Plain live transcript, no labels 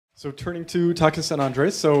So turning to Takis and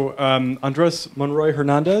Andres. So Andres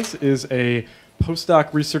Monroy-Hernández is a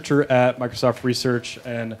postdoc researcher at Microsoft Research,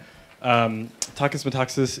 and Takis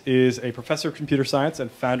Metaxas is a professor of computer science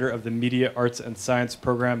and founder of the Media Arts and Science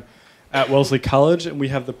program at Wellesley College. And we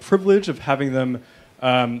have the privilege of having them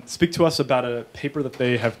speak to us about a paper that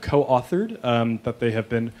they have co-authored that they have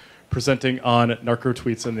been presenting on narco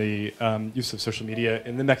tweets and the use of social media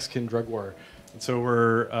in the Mexican drug war. And so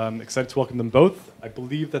we're excited to welcome them both. I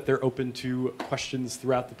believe that they're open to questions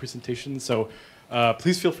throughout the presentation, so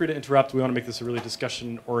please feel free to interrupt. We want to make this a really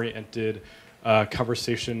discussion-oriented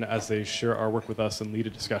conversation as they share our work with us and lead a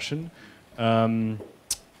discussion. And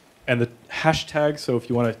the hashtag, so if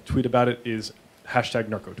you want to tweet about it, is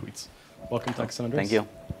 #NarcoTweets. Welcome, Takis and Andres. Thank you.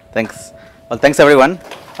 Thanks. Well, thanks, everyone.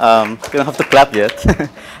 You don't have to clap yet.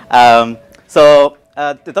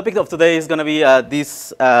 The topic of today is going to be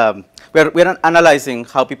this. We're analyzing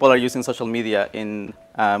how people are using social media in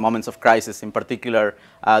moments of crisis, in particular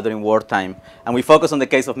during wartime. And we focus on the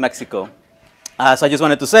case of Mexico. So I just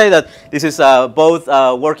wanted to say that this is both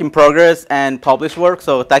work in progress and published work.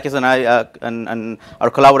 So Takis and I and our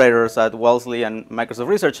collaborators at Wellesley and Microsoft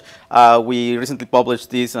Research, we recently published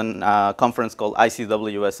this on a conference called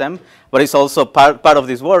ICWSM. But it's also part of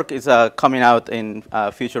this work is coming out in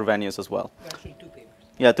future venues as well. Actually, 2 papers.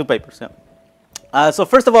 Yeah, 2 papers, yeah. So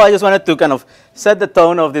first of all, I just wanted to kind of set the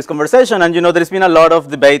tone of this conversation. And there's been a lot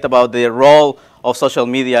of debate about the role of social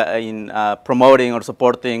media in promoting or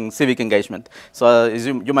supporting civic engagement. So as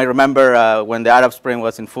you might remember, when the Arab Spring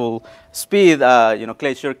was in full speed,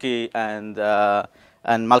 Clay Shirky and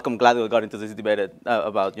Malcolm Gladwell got into this debate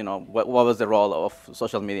about what was the role of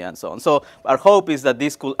social media and so on. So our hope is that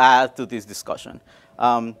this could add to this discussion.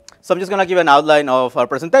 So I'm just going to give an outline of our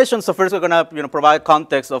presentation. So first, we're going to provide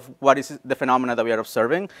context of what is the phenomena that we are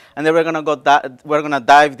observing, and then we're going to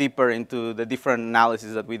dive deeper into the different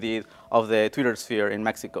analyses that we did of the Twitter sphere in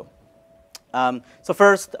Mexico. So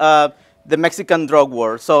first, the Mexican drug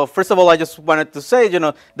war. So first of all, I just wanted to say,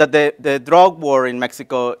 that the drug war in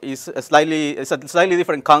Mexico is a slightly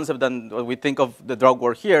different concept than what we think of the drug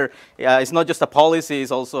war here. It's not just a policy;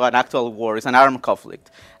 it's also an actual war. It's an armed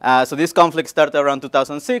conflict. So this conflict started around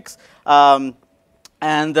 2006, and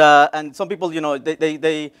some people,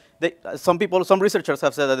 some researchers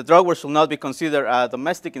have said that the drug war should not be considered a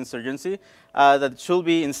domestic insurgency; that it should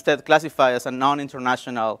be instead classified as a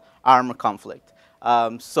non-international armed conflict.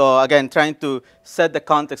 So again, trying to set the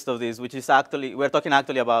context of this, which is actually, we're talking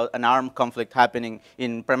actually about an armed conflict happening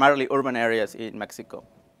in primarily urban areas in Mexico.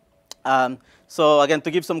 So again,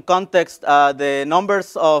 to give some context, the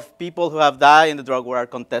numbers of people who have died in the drug war are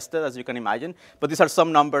contested, as you can imagine. But these are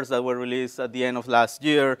some numbers that were released at the end of last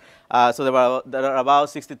year. So there are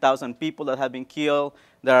about 60,000 people that have been killed.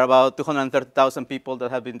 There are about 230,000 people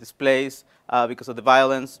that have been displaced because of the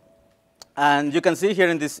violence. And you can see here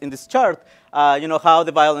in this chart, how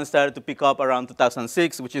the violence started to pick up around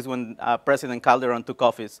 2006, which is when President Calderon took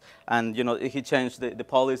office, and he changed the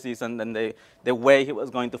policies and then the way he was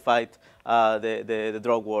going to fight the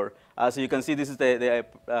drug war. So you can see this is the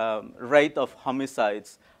rate of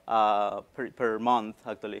homicides per month,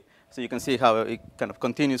 actually. So you can see how it kind of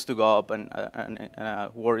continues to go up and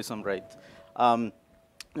a worrisome rate.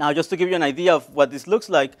 Now, just to give you an idea of what this looks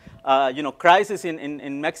like, crises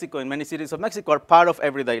in Mexico, in many cities of Mexico, are part of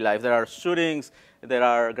everyday life. There are shootings, there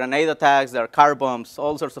are grenade attacks, there are car bombs,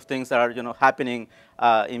 all sorts of things that are happening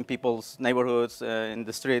in people's neighborhoods, in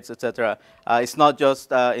the streets, etc. It's not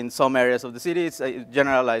just in some areas of the city; it's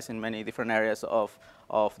generalized in many different areas of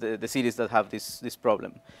the cities that have this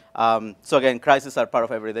problem. So again, crises are part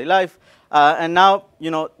of everyday life. And now,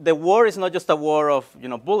 the war is not just a war of,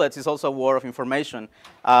 bullets, it's also a war of information.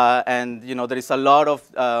 And, there is a lot of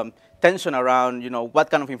tension around, what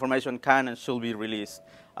kind of information can and should be released.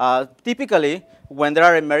 Typically, when there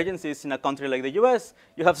are emergencies in a country like the US,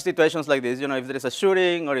 you have situations like this. If there is a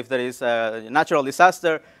shooting or if there is a natural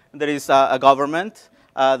disaster, there is a government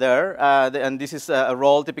and this is a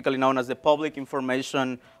role typically known as the public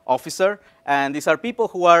information officer. And these are people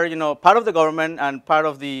who are, part of the government and part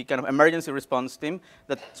of the kind of emergency response team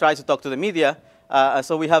that tries to talk to the media.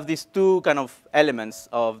 So we have these 2 kind of elements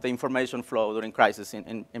of the information flow during crisis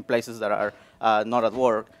in places that are not at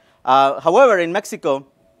war. However, in Mexico,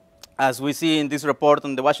 as we see in this report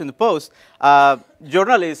on the Washington Post,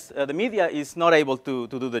 journalists, the media is not able to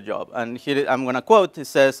do the job. And here I'm going to quote, it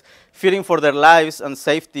says, "Fearing for their lives and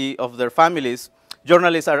safety of their families,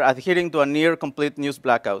 journalists are adhering to a near-complete news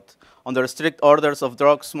blackout under strict orders of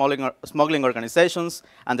drug smuggling organizations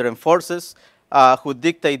and their enforcers who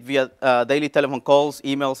dictate via daily telephone calls,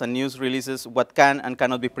 emails, and news releases what can and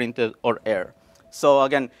cannot be printed or aired." So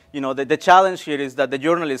again, the challenge here is that the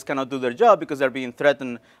journalists cannot do their job because they're being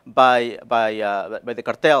threatened by the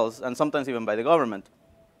cartels and sometimes even by the government.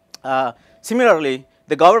 Similarly,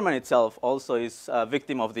 the government itself also is a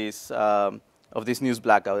victim of this news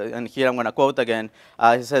blackout. And here I'm going to quote again.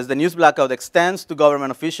 It says, the news blackout extends to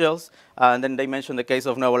government officials. And then they mention the case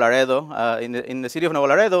of Nuevo Laredo. In the city of Nuevo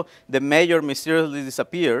Laredo, the mayor mysteriously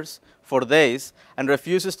disappears for days and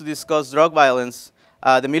refuses to discuss drug violence.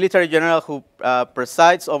 The military general who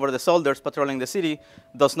presides over the soldiers patrolling the city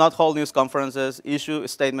does not hold news conferences, issue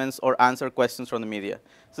statements, or answer questions from the media.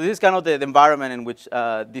 So this is kind of the environment in which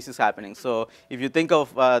this is happening. So if you think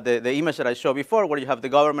of the image that I showed before, where you have the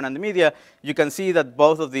government and the media, you can see that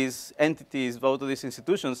both of these entities, both of these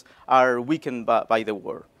institutions are weakened by the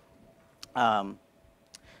war.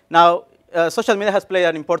 Now, social media has played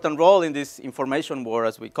an important role in this information war,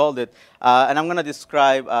 as we called it, and I'm going to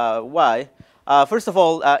describe why. First of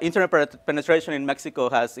all, internet penetration in Mexico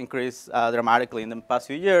has increased dramatically in the past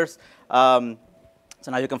few years. So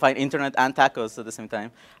now you can find internet and tacos at the same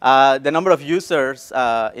time. The number of users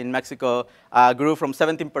in Mexico grew from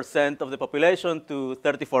 17% of the population to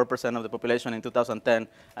 34% of the population in 2010,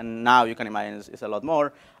 and now you can imagine it's a lot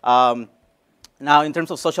more. Now, in terms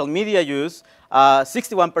of social media use,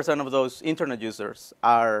 61% of those internet users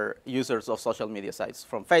are users of social media sites,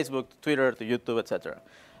 from Facebook to Twitter to YouTube, et cetera.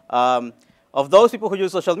 Of those people who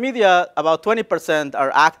use social media, about 20%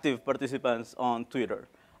 are active participants on Twitter.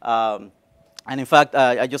 And in fact,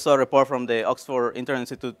 I just saw a report from the Oxford Internet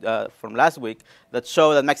Institute from last week that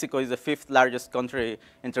showed that Mexico is the 5th largest country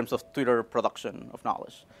in terms of Twitter production of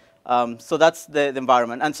knowledge. So that's the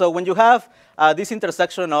environment. And so when you have this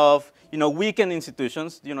intersection of weakened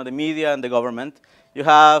institutions, the media and the government, you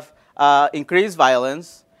have increased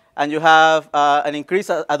violence, and you have an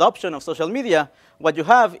increased adoption of social media, what you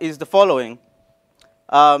have is the following.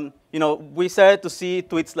 We started to see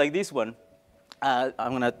tweets like this one. I'm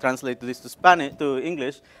going to translate this to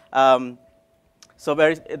English. So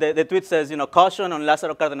the tweet says, caution on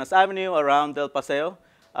Lázaro Cárdenas Avenue around El Paseo.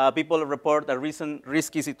 People report a recent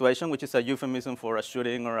risky situation, which is a euphemism for a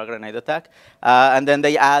shooting or a grenade attack. And then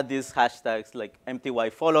they add these hashtags like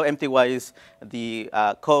MTY follow. MTY is the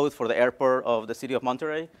code for the airport of the city of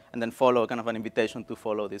Monterrey. And then follow, kind of an invitation to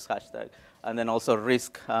follow this hashtag. And then also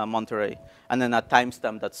risk Monterrey. And then a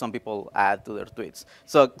timestamp that some people add to their tweets.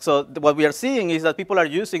 So what we are seeing is that people are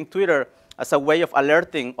using Twitter as a way of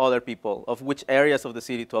alerting other people of which areas of the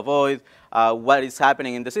city to avoid, what is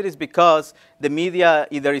happening in the cities, because the media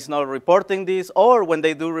either is not reporting this, or when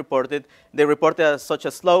they do report it, they report it at such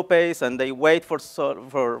a slow pace, and they wait for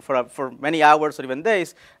many hours or even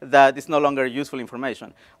days that it's no longer useful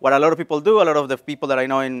information. What a lot of people do, a lot of the people that I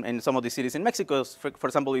know in some of the cities in Mexico, for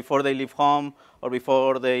example, before they leave home or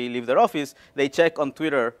before they leave their office, they check on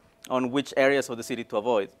Twitter on which areas of the city to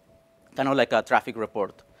avoid, kind of like a traffic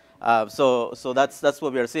report. So that's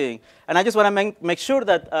what we are seeing. And I just want to make sure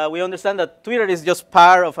that we understand that Twitter is just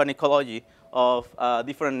part of an ecology of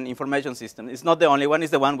different information systems. It's not the only one.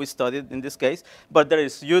 It's the one we studied in this case. But there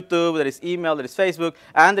is YouTube, there is email, there is Facebook,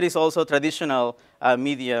 and there is also traditional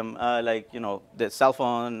medium like the cell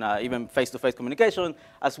phone, even face-to-face communication,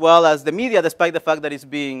 as well as the media. Despite the fact that it's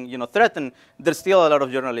being threatened, there's still a lot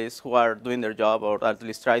of journalists who are doing their job, or at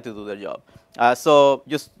least try to do their job. So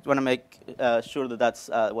just want to make sure that that's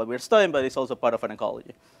what we're studying, but it's also part of an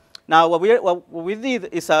ecology. Now, what we did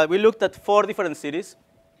is we looked at 4 different cities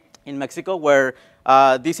in Mexico where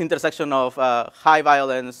this intersection of high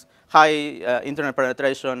violence, high internet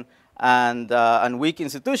penetration, and weak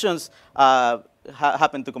institutions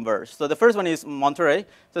happen to converge. So the first one is Monterrey.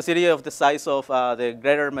 It's a city of the size of the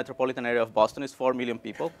greater metropolitan area of Boston. It's 4 million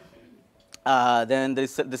people. Then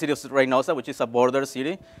there's the city of Reynosa, which is a border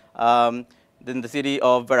city. Then the city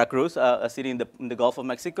of Veracruz, a city in the Gulf of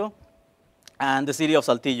Mexico. And the city of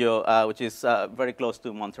Saltillo, which is very close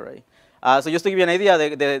to Monterrey. So just to give you an idea,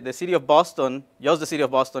 the city of Boston, just the city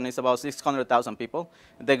of Boston, is about 600,000 people.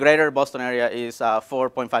 The greater Boston area is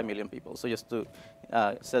 4.5 million people. So just to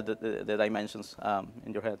set the dimensions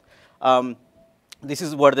in your head. This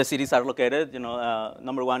is where the cities are located.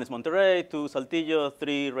 Number 1 is Monterrey, 2 Saltillo,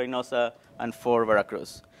 3 Reynosa, and 4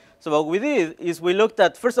 Veracruz. So what we did is we looked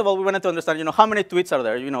at, first of all, we wanted to understand, how many tweets are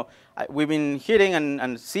there. We've been hearing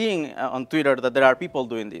and seeing on Twitter that there are people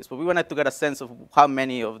doing this, but we wanted to get a sense of how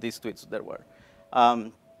many of these tweets there were.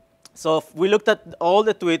 So we looked at all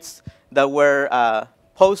the tweets that were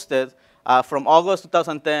posted from August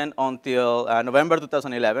 2010 until November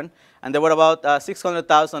 2011, and there were about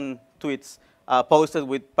 600,000 tweets posted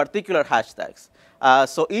with particular hashtags.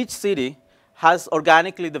 So each city has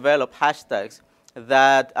organically developed hashtags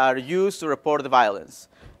that are used to report the violence.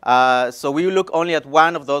 So we look only at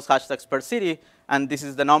one of those hashtags per city, and this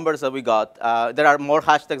is the numbers that we got. There are more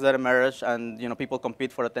hashtags that emerge, and people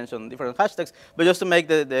compete for attention on different hashtags. But just to make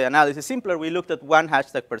the analysis simpler, we looked at one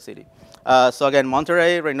hashtag per city. So again,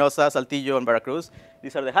 Monterrey, Reynosa, Saltillo, and Veracruz.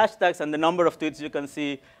 These are the hashtags, and the number of tweets you can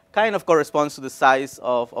see kind of corresponds to the size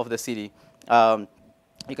of the city.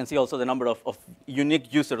 You can see also the number of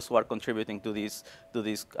unique users who are contributing to these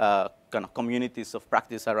kind of communities of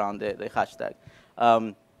practice around the hashtag.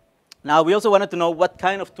 Now, we also wanted to know what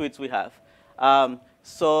kind of tweets we have.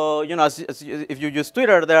 So, if you use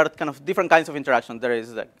Twitter, there are kind of different kinds of interaction. There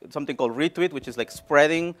is something called retweet, which is like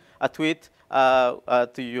spreading a tweet to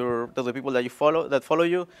the people that follow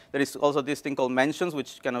you. There is also this thing called mentions,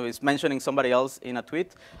 which kind of is mentioning somebody else in a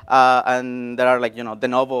tweet. And there are like de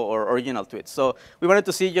novo or original tweets. So we wanted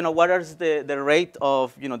to see what is the rate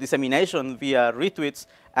of dissemination via retweets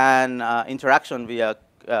and interaction via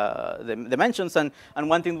the mentions. And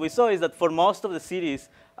one thing we saw is that for most of the cities,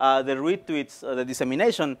 the retweets, the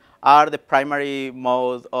dissemination, are the primary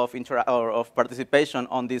mode of participation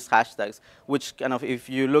on these hashtags, which kind of, if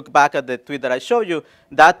you look back at the tweet that I showed you,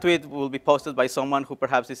 that tweet will be posted by someone who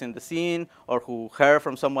perhaps is in the scene or who heard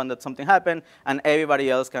from someone that something happened, and everybody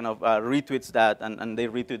else kind of retweets that, and they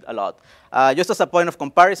retweet a lot. Just as a point of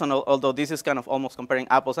comparison, although this is kind of almost comparing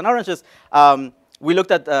apples and oranges, we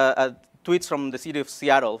looked at tweets from the city of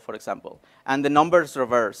Seattle, for example, and the numbers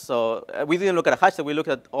reverse. So we didn't look at a hashtag. We looked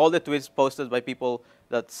at all the tweets posted by people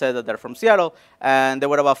that said that they're from Seattle, and there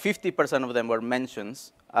were about 50% of them were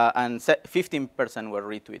mentions, and 15% were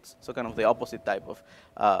retweets. So kind of the opposite type of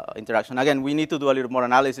interaction. Again, we need to do a little more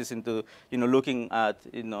analysis into looking at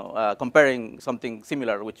comparing something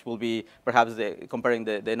similar, which will be perhaps comparing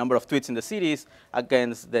the number of tweets in the cities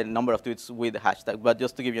against the number of tweets with the hashtag. But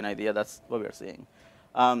just to give you an idea, that's what we're seeing.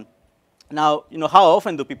 Now, how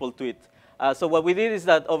often do people tweet? So what we did is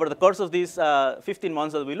that over the course of these 15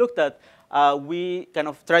 months that we looked at, we kind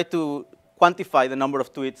of tried to quantify the number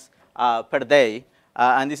of tweets per day,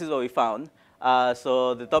 and this is what we found.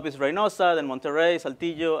 So the top is Reynosa, then Monterrey,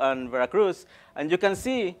 Saltillo, and Veracruz, and you can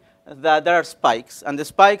see that there are spikes, and the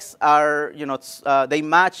spikes are, they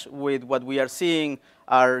match with what we are seeing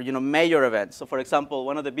are, major events. So for example,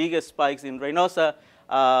 one of the biggest spikes in Reynosa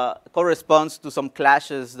corresponds to some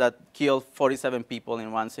clashes that killed 47 people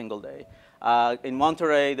in one single day. In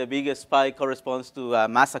Monterrey, the biggest spike corresponds to a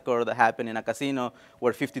massacre that happened in a casino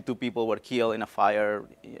where 52 people were killed in a fire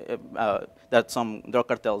that some drug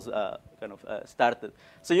cartels started.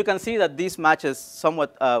 So you can see that this matches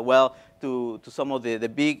somewhat well to some of the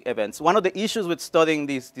big events. One of the issues with studying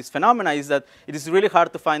this phenomena is that it is really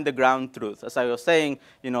hard to find the ground truth. As I was saying,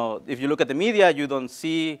 if you look at the media, you don't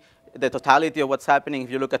see the totality of what's happening. If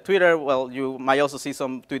you look at Twitter, well, you might also see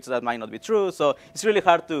some tweets that might not be true. So it's really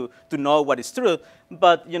hard to know what is true.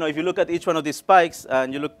 But if you look at each one of these spikes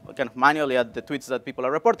and you look kind of manually at the tweets that people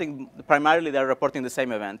are reporting, primarily they're reporting the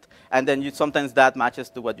same event. And then sometimes that matches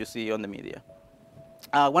to what you see on the media.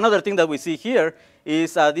 One other thing that we see here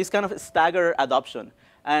is this kind of staggered adoption.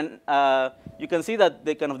 And you can see that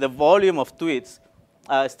the volume of tweets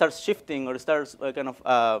starts shifting or starts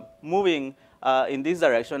moving in this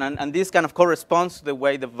direction, and this kind of corresponds to the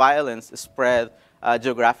way the violence spread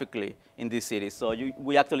geographically in these cities. So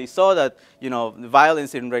we actually saw that the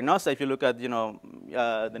violence in Reynosa, if you look at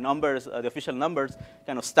the numbers, the official numbers,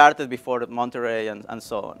 kind of started before Monterrey and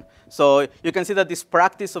so on. So you can see that this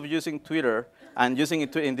practice of using Twitter and using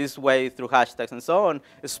it in this way through hashtags and so on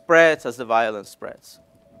spreads as the violence spreads.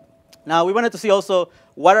 Now we wanted to see also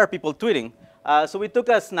what are people tweeting. So we took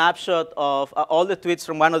a snapshot of all the tweets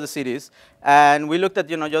from one of the cities, and we looked at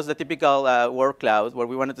just the typical word cloud, where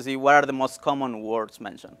we wanted to see what are the most common words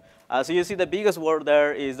mentioned. So you see the biggest word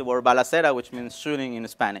there is the word balacera, which means shooting in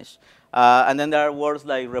Spanish. And then there are words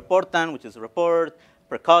like reportan, which is report,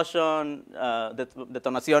 percussion,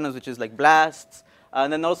 detonaciones, which is like blasts,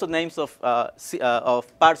 and then also names of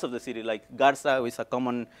parts of the city, like Garza, which is a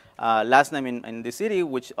common last name in the city,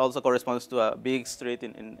 which also corresponds to a big street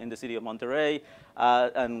in the city of Monterrey,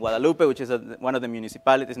 and Guadalupe, which is one of the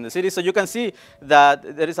municipalities in the city. So you can see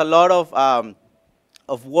that there is a lot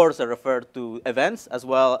of words that refer to events as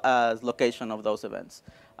well as location of those events.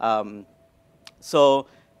 So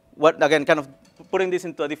again, kind of putting this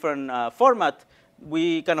into a different format,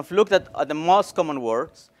 we kind of looked at the most common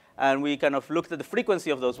words, and we kind of looked at the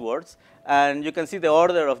frequency of those words. And you can see the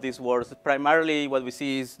order of these words. Primarily, what we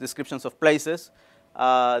see is descriptions of places,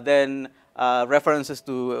 then references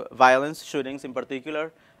to violence, shootings in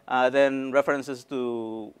particular, then references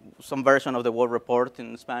to some version of the word report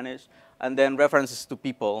in Spanish, and then references to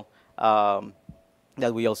people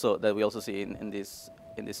that we also see in this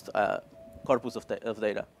corpus of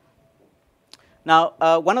data. Now,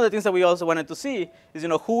 one of the things that we also wanted to see is,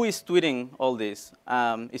 who is tweeting all this?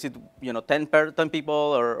 Is it, 10 people,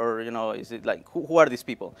 or is it like, who are these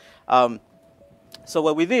people? So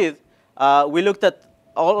what we did, we looked at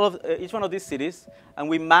all of each one of these cities, and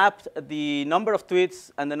we mapped the number of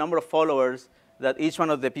tweets and the number of followers that each one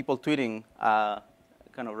of the people tweeting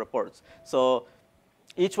kind of reports. So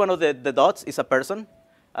each one of the dots is a person.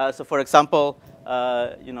 So for example,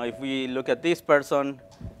 if we look at this person,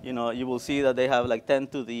 you will see that they have like 10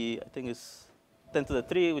 to the, I think it's 10 to the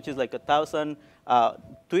 3, which is like 1,000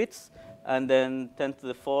 tweets, and then 10 to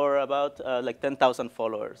the 4, about like 10,000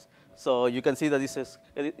 followers. So you can see that this is,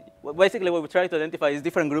 basically what we try to identify is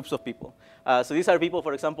different groups of people. So these are people,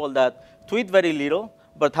 for example, that tweet very little,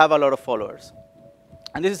 but have a lot of followers.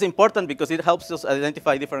 And this is important because it helps us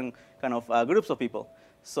identify different kind of groups of people.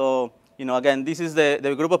 So, again, this is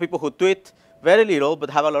the group of people who tweet very little, but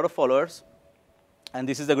have a lot of followers. And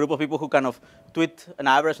this is the group of people who kind of tweet an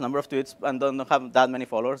average number of tweets and don't have that many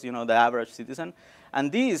followers, the average citizen.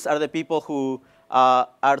 And these are the people who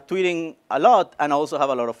are tweeting a lot and also have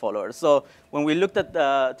a lot of followers. So when we looked at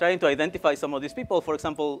trying to identify some of these people, for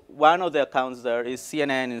example, one of the accounts there is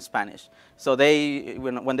CNN in Spanish. So they,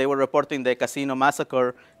 when they were reporting the casino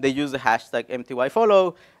massacre, they used the hashtag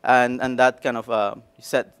MTYfollow, and that kind of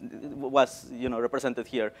was represented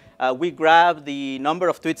here. We grabbed the number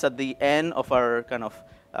of tweets at the end of our kind of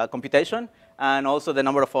computation, and also the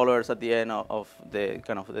number of followers at the end of the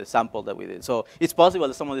kind of the sample that we did. So it's possible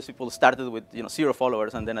that some of these people started with 0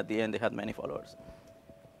 followers, and then at the end they had many followers.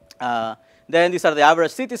 Then these are the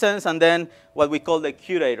average citizens, and then what we call the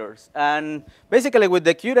curators. And basically what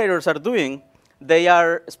the curators are doing, they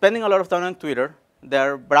are spending a lot of time on Twitter.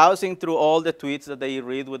 They're browsing through all the tweets that they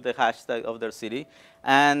read with the hashtag of their city.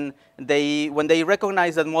 And when they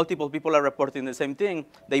recognize that multiple people are reporting the same thing,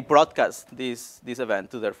 they broadcast this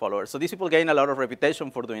event to their followers. So these people gain a lot of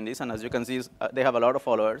reputation for doing this. And as you can see, they have a lot of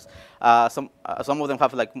followers. Some of them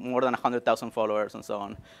have like more than 100,000 followers and so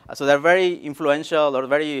on. So they're very influential or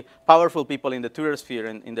very powerful people in the Twitter sphere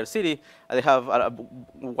in their city. They have a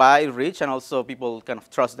wide reach, and also people kind of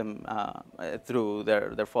trust them through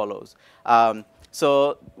their follows.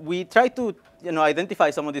 So we try to identify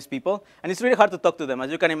some of these people, and it's really hard to talk to them.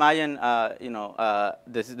 As you can imagine,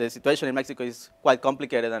 the situation in Mexico is quite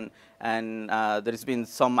complicated, and there's been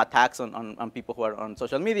some attacks on people who are on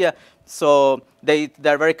social media. So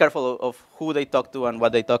they're very careful of who they talk to and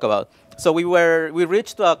what they talk about. So we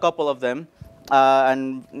reached to a couple of them,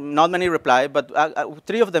 and not many replied, but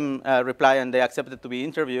 3 of them replied, and they accepted to be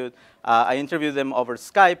interviewed. I interviewed them over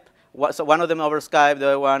Skype. So one of them over Skype, the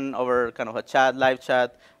other one over kind of a chat, live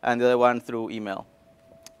chat, and the other one through email.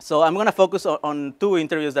 So I'm going to focus on 2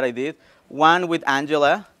 interviews that I did. One with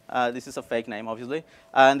Angela. This is a fake name, obviously.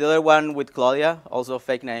 And the other one with Claudia, also a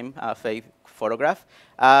fake name, fake photograph.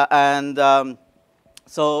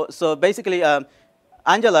 So basically,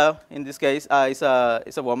 Angela, in this case, is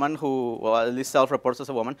a woman who, well, at least self-reports as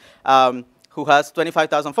a woman, who has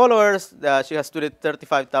 25,000 followers. She has tweeted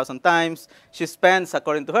 35,000 times. She spends,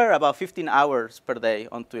 according to her, about 15 hours per day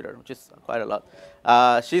on Twitter, which is quite a lot.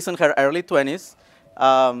 She's in her early 20s.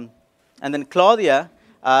 And then Claudia,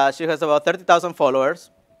 she has about 30,000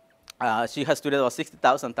 followers. She has tweeted about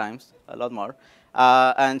 60,000 times, a lot more.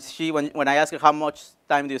 And when I asked her how much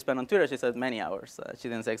time do you spend on Twitter, she said many hours. She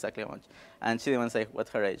didn't say exactly how much. And she didn't say what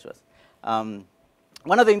her age was.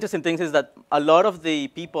 One of the interesting things is that a lot of the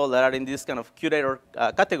people that are in this kind of curator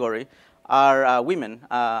category are women.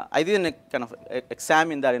 I didn't kind of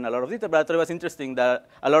examine that in a lot of detail, but I thought it was interesting that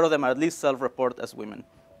a lot of them are at least self-report as women.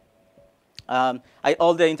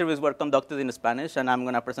 All the interviews were conducted in Spanish, and I'm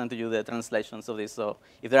going to present to you the translations of this. So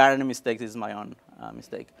if there are any mistakes, this is my own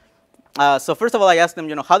mistake. So first of all, I asked them,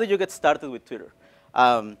 how did you get started with Twitter?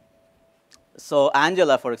 So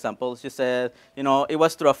Angela, for example, she said, it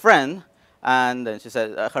was through a friend. And then she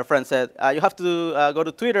said, her friend said, you have to go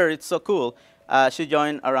to Twitter. It's so cool. She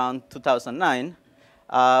joined around 2009.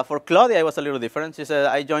 For Claudia, it was a little different. She said,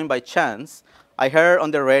 I joined by chance. I heard on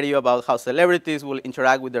the radio about how celebrities will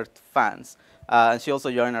interact with their fans. And she also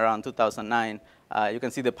joined around 2009. You can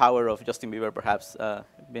see the power of Justin Bieber perhaps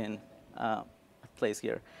being placed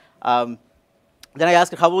here. Then I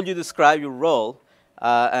asked her, how would you describe your role?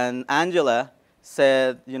 And Angela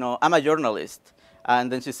said, I'm a journalist.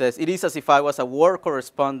 And then she says, it is as if I was a war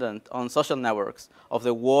correspondent on social networks of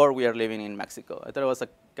the war we are living in Mexico. I thought it was a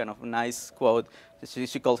kind of nice quote.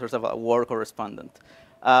 She calls herself a war correspondent.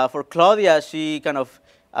 For Claudia, she kind of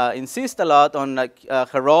insists a lot on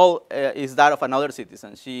her role is that of another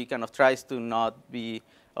citizen. She kind of tries to not be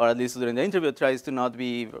or at least during the interview, tries to not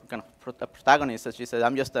be kind of a protagonist. As she says,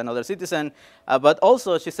 I'm just another citizen. But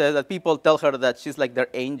also, she says that people tell her that she's like their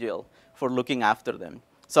angel for looking after them.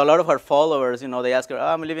 So a lot of her followers, they ask her,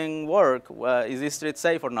 oh, I'm leaving work. Is this street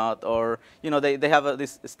safe or not? Or, they have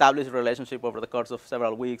this established relationship over the course of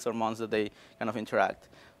several weeks or months that they kind of interact.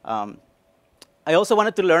 I also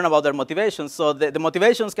wanted to learn about their motivations. So the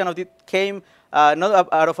motivations kind of came not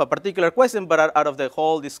out of a particular question, but out of the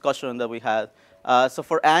whole discussion that we had. So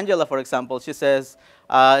for Angela, for example, she says,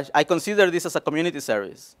 I consider this as a community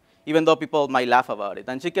service, even though people might laugh about it.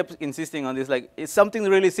 And she kept insisting on this, like, it's something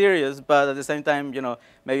really serious, but at the same time,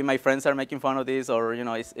 maybe my friends are making fun of this, or,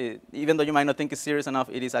 even though you might not think it's serious enough,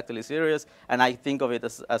 it is actually serious, and I think of it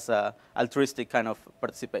as a altruistic kind of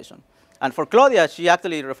participation. And for Claudia, she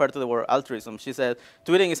actually referred to the word altruism. She said,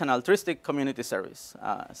 tweeting is an altruistic community service.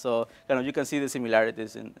 So kind of you can see the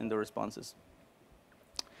similarities in the responses.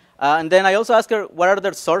 And then I also asked her, what are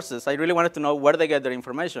their sources? I really wanted to know where they get their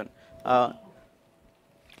information.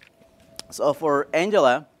 So for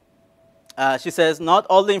Angela, she says, not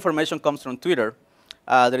all the information comes from Twitter.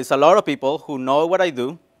 There is a lot of people who know what I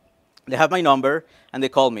do. They have my number, and they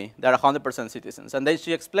call me. They're 100% citizens. And then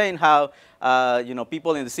she explained how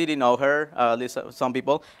people in the city know her, at least some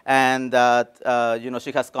people, and that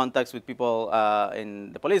she has contacts with people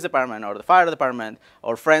in the police department or the fire department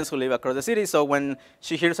or friends who live across the city. So when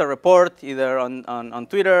she hears a report, either on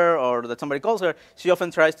Twitter or that somebody calls her, she often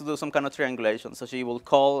tries to do some kind of triangulation. So she will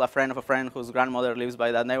call a friend of a friend whose grandmother lives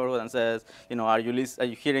by that neighborhood and says, are you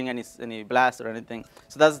hearing any blast or anything?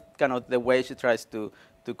 So that's kind of the way she tries to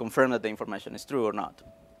confirm that the information is true or not.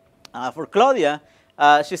 For Claudia,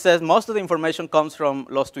 she says most of the information comes from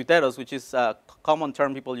los tuiteros, which is a common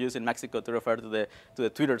term people use in Mexico to refer to the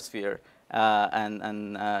Twitter sphere.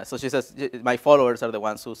 So she says, my followers are the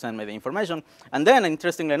ones who send me the information. And then,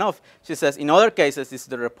 interestingly enough, she says, in other cases, it's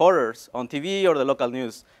the reporters on TV or the local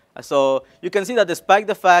news. So you can see that despite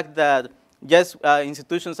the fact that, yes,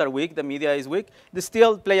 institutions are weak, the media is weak, they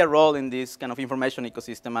still play a role in this kind of information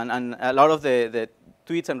ecosystem. And a lot of the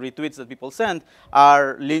tweets and retweets that people send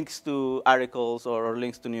are links to articles or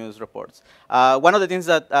links to news reports. One of the things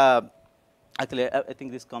that, actually, I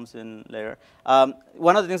think this comes in later.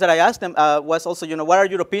 One of the things that I asked them was also, what are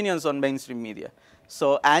your opinions on mainstream media?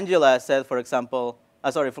 So Angela said, for example,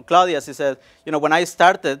 for Claudia, she said, when I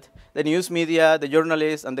started, the news media, the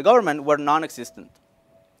journalists, and the government were non-existent.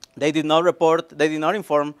 They did not report, they did not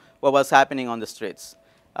inform what was happening on the streets.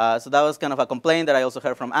 So that was kind of a complaint that I also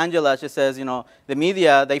heard from Angela. She says, the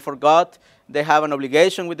media, they forgot they have an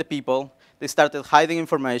obligation with the people. They started hiding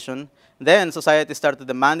information. Then society started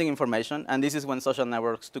demanding information, and this is when social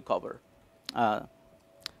networks took over.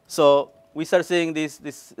 So we start seeing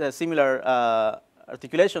this similar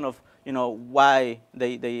articulation of why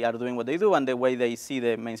they are doing what they do and the way they see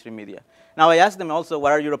the mainstream media. Now I asked them also,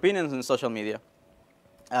 what are your opinions on social media?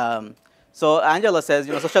 So Angela says,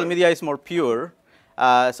 social media is more pure.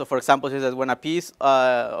 So for example, she says, when a piece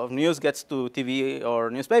of news gets to TV or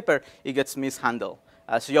newspaper, it gets mishandled.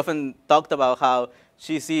 She often talked about how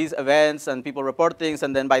she sees events and people report things,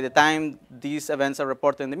 and then by the time these events are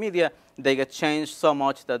reported in the media, they get changed so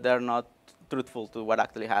much that they're not truthful to what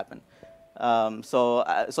actually happened. So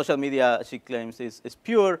social media, she claims, is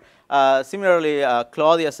pure. Similarly,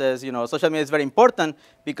 Claudia says, social media is very important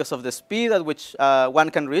because of the speed at which one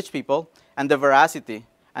can reach people and the veracity,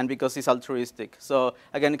 and because it's altruistic. So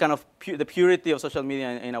again, kind of the purity of social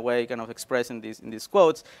media in a way kind of expressed in these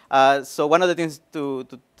quotes. So one of the things to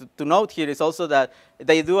note here is also that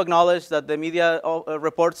they do acknowledge that the media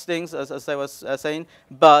reports things, as I was saying,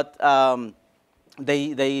 but there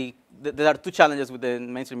are two challenges with the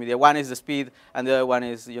mainstream media. One is the speed, and the other one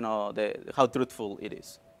is how truthful it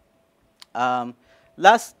is.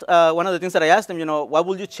 Last, one of the things that I asked them, what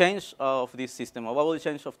will you change of this system, or what will you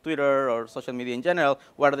change of Twitter or social media in general?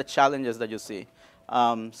 What are the challenges that you see?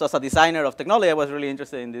 So as a designer of technology, I was really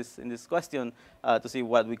interested in this question to see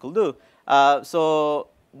what we could do. So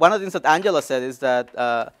one of the things that Angela said is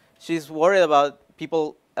that she's worried about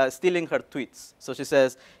people stealing her tweets. So she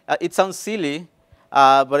says, it sounds silly,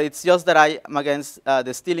 but it's just that I am against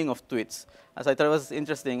the stealing of tweets. So I thought it was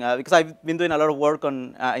interesting because I've been doing a lot of work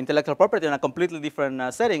on intellectual property in a completely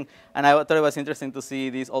different setting, and I thought it was interesting to see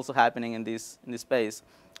this also happening in this space.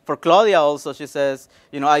 For Claudia also, she says,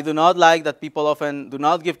 I do not like that people often do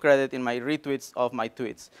not give credit in my retweets of my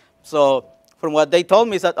tweets. So from what they told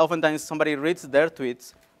me is that oftentimes somebody reads their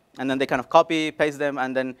tweets, and then they kind of copy, paste them,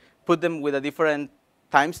 and then put them with a different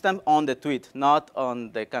timestamp on the tweet, not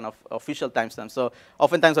on the kind of official timestamp. So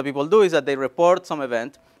oftentimes what people do is that they report some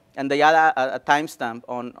event, and they add a timestamp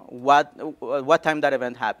on what time that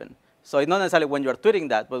event happened. So it's not necessarily when you're tweeting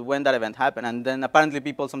that, but when that event happened. And then apparently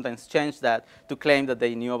people sometimes change that to claim that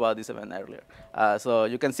they knew about this event earlier. So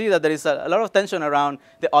you can see that there is a lot of tension around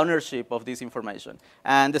the ownership of this information.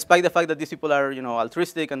 And despite the fact that these people are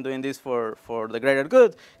altruistic and doing this for the greater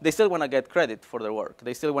good, they still want to get credit for their work.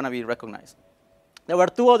 They still want to be recognized. There were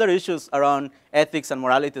two other issues around ethics and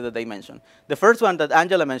morality that they mentioned. The first one that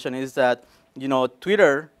Angela mentioned is that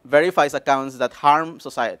Twitter verifies accounts that harm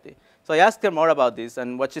society. So I asked her more about this,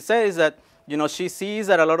 and what she said is that she sees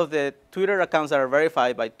that a lot of the Twitter accounts that are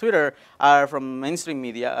verified by Twitter are from mainstream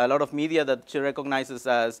media, a lot of media that she recognizes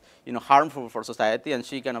as harmful for society, and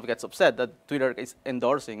she kind of gets upset that Twitter is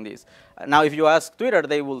endorsing this. Now, if you ask Twitter,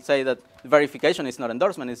 they will say that verification is not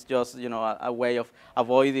endorsement; it's just a way of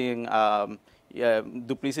avoiding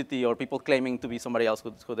duplicity or people claiming to be somebody else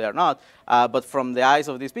who they are not. But from the eyes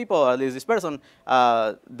of these people, at least this person,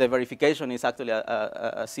 the verification is actually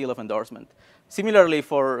a seal of endorsement. Similarly,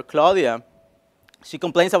 for Claudia, she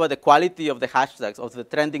complains about the quality of the hashtags, of the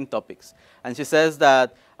trending topics. And she says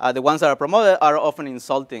that the ones that are promoted are often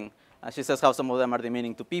insulting. She says how some of them are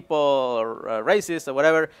demeaning to people or racist or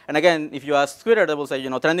whatever. And again, if you ask Twitter, they will say,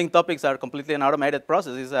 trending topics are completely an automated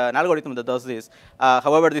process. It's an algorithm that does this.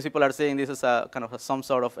 However, these people are saying this is a kind of some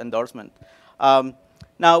sort of endorsement.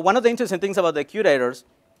 Now, one of the interesting things about the curators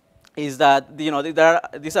is that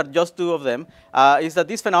these are just two of them, is that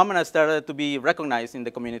these phenomena started to be recognized in the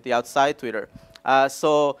community outside Twitter.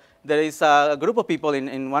 So there is a group of people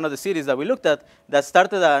in one of the cities that we looked at that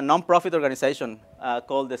started a nonprofit organization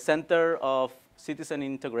called the Center of Citizen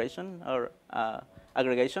Integration or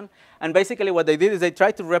Aggregation. And basically what they did is they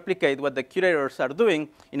tried to replicate what the curators are doing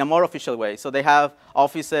in a more official way. So they have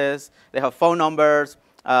offices, they have phone numbers,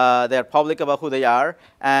 they are public about who they are,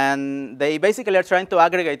 and they basically are trying to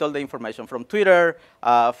aggregate all the information from Twitter,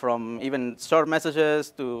 from even short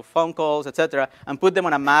messages to phone calls, etc., and put them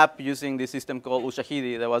on a map using this system called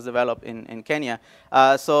Ushahidi that was developed in Kenya.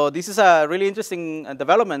 So this is a really interesting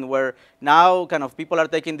development where now kind of people are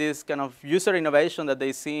taking this kind of user innovation that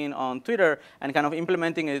they've seen on Twitter and kind of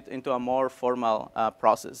implementing it into a more formal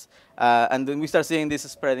process. And then we start seeing this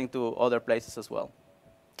spreading to other places as well.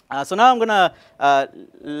 So now I'm going to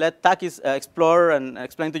let Takis explore and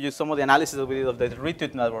explain to you some of the analysis that we did of the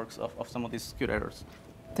retweet networks of some of these curators.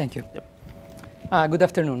 Thank you. Yep. Good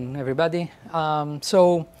afternoon, everybody. I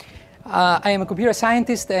am a computer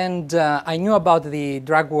scientist, and I knew about the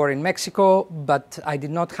drug war in Mexico, but I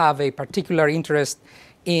did not have a particular interest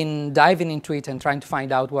in diving into it and trying to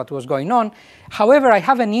find out what was going on. However, I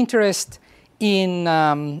have an interest in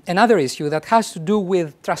another issue that has to do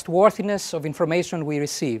with trustworthiness of information we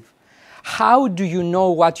receive. How do you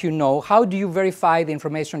know what you know? How do you verify the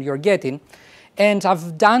information you're getting? And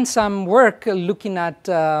I've done some work looking at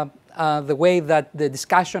the way that the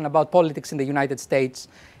discussion about politics in the United States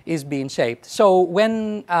is being shaped. So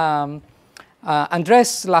when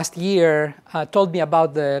Andrés last year told me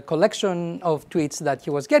about the collection of tweets that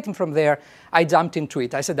he was getting from there, I jumped into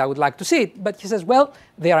it. I said I would like to see it, but he says, well,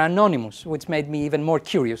 they are anonymous, which made me even more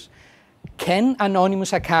curious. Can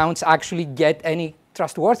anonymous accounts actually get any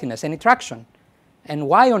trustworthiness, any traction? And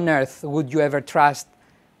why on earth would you ever trust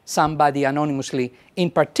somebody anonymously,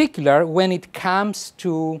 in particular when it comes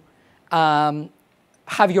to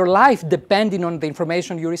have your life depending on the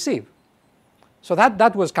information you receive? So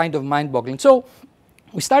that was kind of mind-boggling. So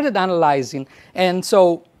we started analyzing, and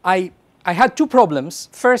so I had two problems.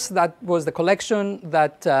 First, that was the collection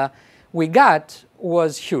that we got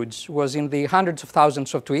was huge, was in the hundreds of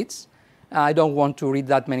thousands of tweets. I don't want to read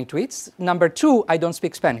that many tweets. Number two, I don't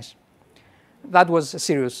speak Spanish. That was a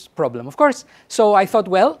serious problem, of course. So I thought,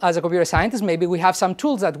 well, as a computer scientist, maybe we have some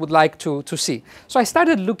tools that would like to see. So I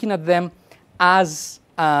started looking at them as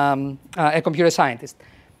a computer scientist.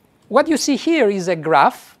 What you see here is a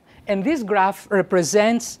graph, and this graph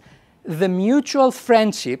represents the mutual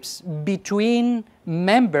friendships between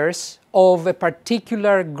members of a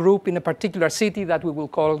particular group in a particular city that we will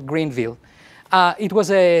call Greenville. It was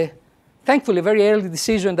thankfully, a very early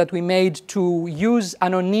decision that we made to use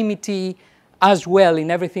anonymity as well in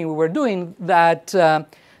everything we were doing. That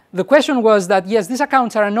the question was that, yes, these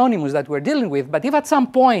accounts are anonymous that we're dealing with, but if at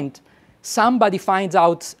some point somebody finds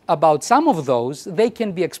out about some of those, they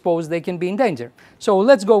can be exposed, they can be in danger. So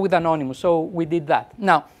let's go with anonymous. So we did that.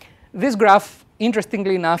 Now, this graph,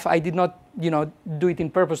 interestingly enough, I did not do it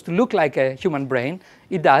in purpose to look like a human brain.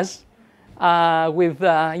 It does, with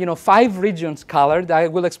 5 regions colored. I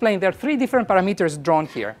will explain. There are 3 different parameters drawn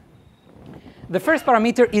here. The first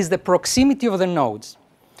parameter is the proximity of the nodes.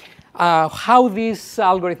 How this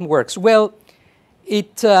algorithm works. Well,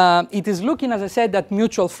 it is looking, as I said, at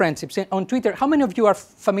mutual friendships. On Twitter, how many of you are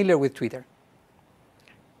familiar with Twitter?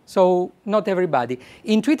 So not everybody.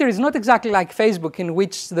 In Twitter, it's not exactly like Facebook, in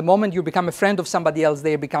which the moment you become a friend of somebody else,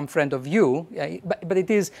 they become friend of you. But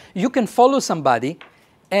it is, you can follow somebody,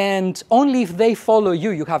 and only if they follow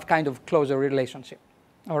you, you have kind of closer relationship.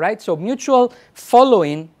 All right? So mutual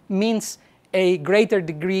following means a greater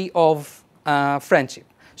degree of friendship.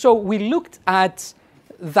 So we looked at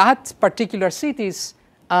that particular city's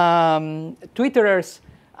Twitterers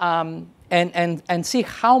and see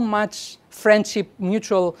how much friendship,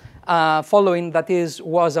 mutual following that is,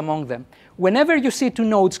 was among them. Whenever you see two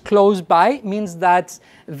nodes close by, means that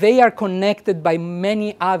they are connected by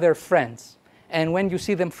many other friends. And when you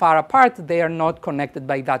see them far apart, they are not connected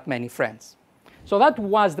by that many friends. So that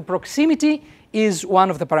was the proximity is one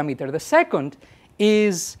of the parameters. The second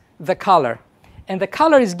is the color. And the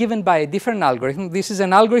color is given by a different algorithm. This is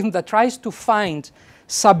an algorithm that tries to find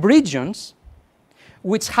subregions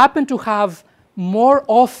which happen to have more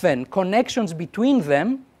often connections between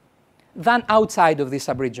them than outside of this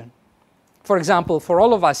subregion. For example, for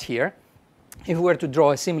all of us here, if we were to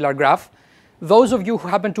draw a similar graph, those of you who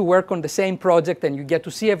happen to work on the same project and you get to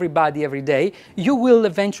see everybody every day, you will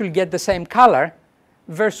eventually get the same color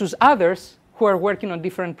versus others who are working on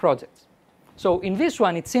different projects. So in this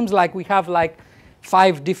one, it seems like we have like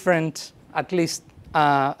 5 different, at least,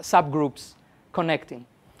 subgroups connecting.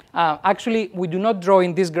 Actually, we do not draw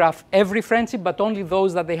in this graph every friendship, but only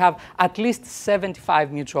those that they have at least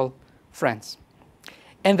 75 mutual friends.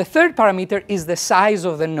 And the third parameter is the size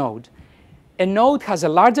of the node. A node has a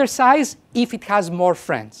larger size if it has more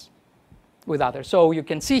friends with others. So you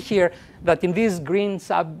can see here that in this green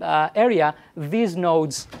sub area, these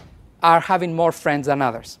nodes are having more friends than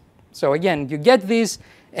others. So again, you get this,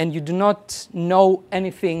 and you do not know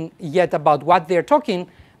anything yet about what they're talking,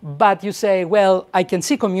 but you say, well, I can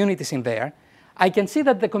see communities in there. I can see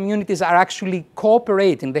that the communities are actually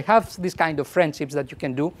cooperating. They have this kind of friendships that you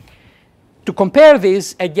can do. To compare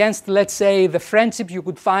this against, let's say, the friendship you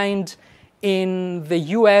could find in the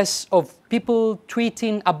US of people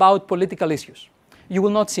tweeting about political issues. You will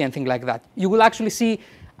not see anything like that. You will actually see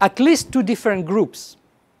at least 2 different groups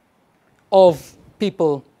of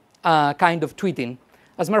people kind of tweeting.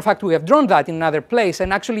 As a matter of fact, we have drawn that in another place,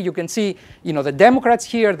 and actually you can see, the Democrats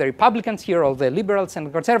here, the Republicans here, all the liberals and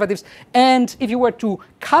the conservatives, and if you were to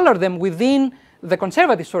color them within the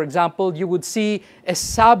conservatives, for example, you would see a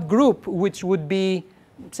subgroup which would be,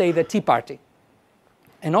 say, the Tea Party.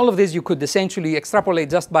 And all of this you could essentially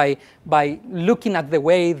extrapolate just by looking at the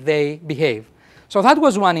way they behave. So that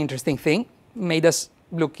was one interesting thing, made us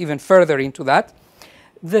look even further into that.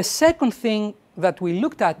 The second thing that we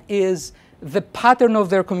looked at is the pattern of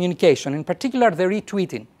their communication, in particular the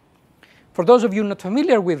retweeting. For those of you not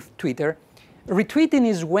familiar with Twitter, retweeting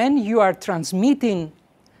is when you are transmitting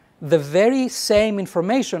the very same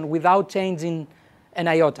information without changing an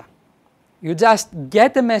iota. You just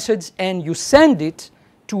get a message and you send it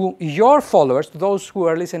to your followers, to those who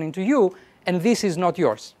are listening to you, and this is not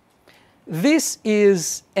yours. This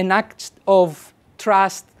is an act of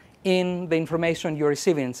trust in the information you're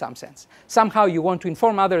receiving in some sense. Somehow you want to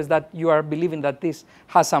inform others that you are believing that this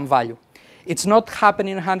has some value. It's not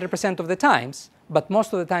happening 100% of the times, but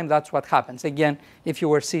most of the time that's what happens. Again, if you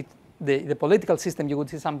were to see the political system, you would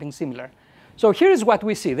see something similar. So here is what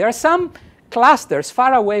we see. There are some clusters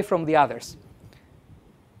far away from the others.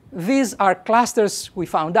 These are clusters we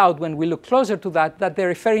found out when we look closer to that they're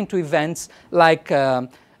referring to events like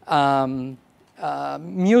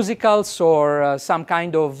musicals or some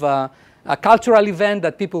kind of a cultural event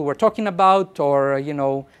that people were talking about, or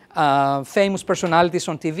famous personalities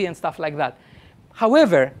on TV and stuff like that.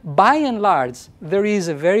 However, by and large, there is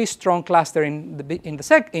a very strong cluster in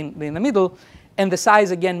the middle, and the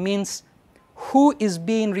size again means who is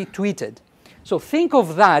being retweeted. So think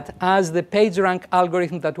of that as the PageRank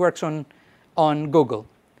algorithm that works on Google.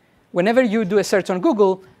 Whenever you do a search on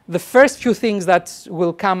Google, the first few things that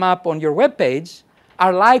will come up on your web page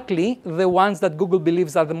are likely the ones that Google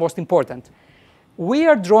believes are the most important. We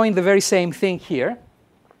are drawing the very same thing here,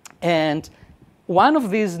 and one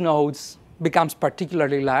of these nodes becomes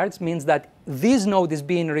particularly large, means that this node is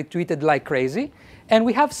being retweeted like crazy, and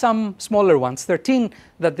we have some smaller ones, 13,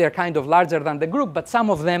 that they're kind of larger than the group, but some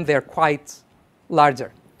of them they're quite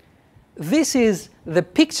larger. This is the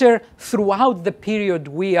picture throughout the period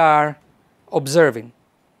we are observing.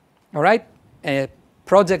 All right? A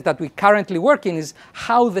project that we currently work in is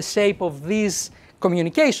how the shape of this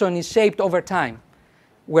communication is shaped over time.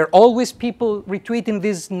 Were always people retweeting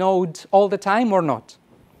this node all the time or not?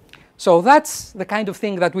 So that's the kind of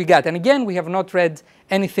thing that we got. And again, we have not read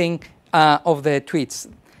anything of the tweets.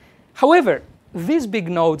 However, these big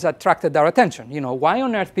nodes attracted our attention. Why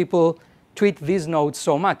on earth people tweet this node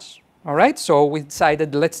so much. All right, so we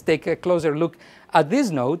decided let's take a closer look at this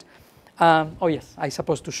node. Oh yes, I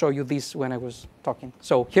supposed to show you this when I was talking.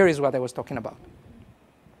 So here is what I was talking about.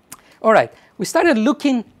 All right, we started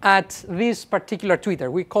looking at this particular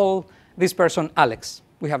tweeter. We call this person Alex.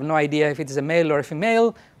 We have no idea if it is a male or a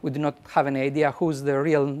female. We do not have any idea who's the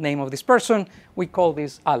real name of this person. We call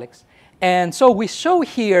this Alex. And so we show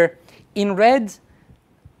here in red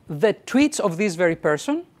the tweets of this very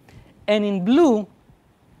person, and in blue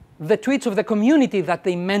the tweets of the community that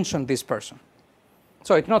they mentioned this person.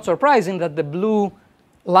 So it's not surprising that the blue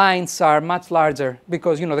lines are much larger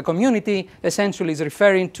because the community essentially is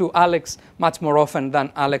referring to Alex much more often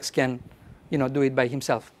than Alex can do it by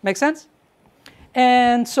himself. Make sense?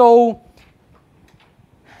 And so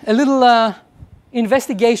a little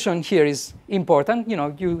investigation here is important.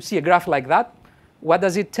 You see a graph like that. What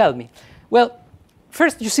does it tell me? Well,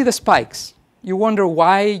 first you see the spikes. You wonder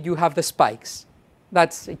why you have the spikes.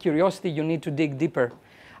 That's a curiosity. You need to dig deeper.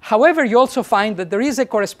 However, you also find that there is a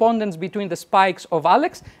correspondence between the spikes of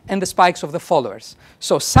Alex and the spikes of the followers.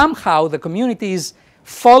 So somehow the community is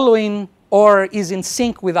following or is in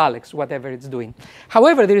sync with Alex, whatever it's doing.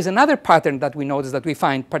 However, there is another pattern that we notice that we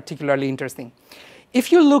find particularly interesting.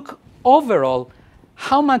 If you look overall,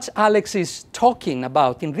 how much Alex is talking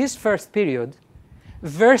about in this first period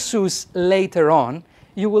versus later on,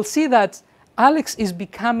 you will see that Alex is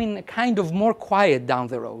becoming kind of more quiet down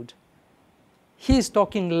the road. He is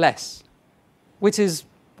talking less, which is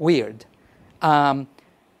weird.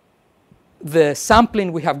 The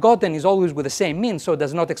sampling we have gotten is always with the same mean, so it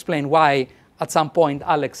does not explain why at some point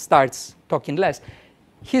Alex starts talking less.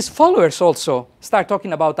 His followers also start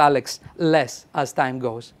talking about Alex less as time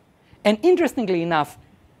goes. And interestingly enough,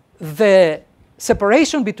 the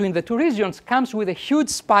separation between the two regions comes with a huge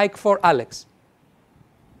spike for Alex.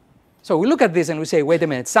 So we look at this and we say, wait a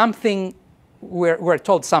minute, we're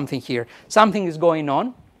told something here. Something is going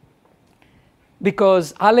on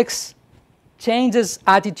because Alex changes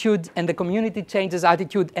attitude and the community changes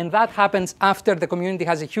attitude, and that happens after the community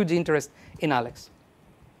has a huge interest in Alex.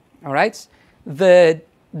 All right? The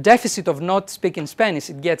deficit of not speaking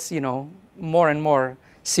Spanish, it gets more and more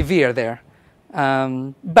severe there.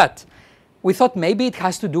 But we thought maybe it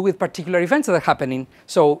has to do with particular events that are happening.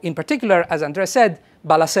 So in particular, as Andrés said,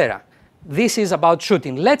 balacera. This is about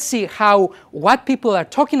shooting. Let's see how what people are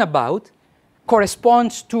talking about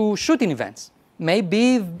corresponds to shooting events.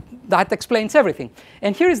 Maybe that explains everything.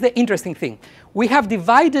 And here is the interesting thing. We have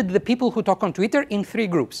divided the people who talk on Twitter in 3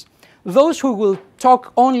 groups. Those who will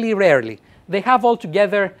talk only rarely. They have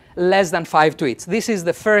altogether less than 5 tweets. This is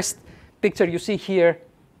the first picture you see here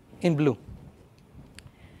in blue.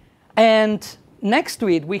 And next to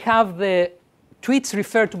it, we have the tweets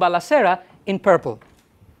referred to balacera in purple.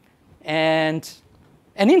 And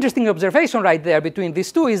an interesting observation right there between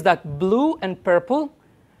these two is that blue and purple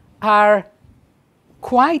are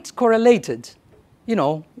quite correlated.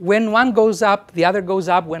 When one goes up, the other goes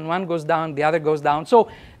up. When one goes down, the other goes down. So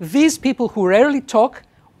these people who rarely talk,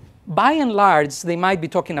 by and large, they might be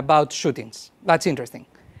talking about shootings. That's interesting.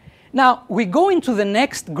 Now, we go into the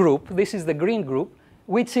next group. This is the green group,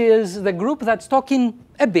 which is the group that's talking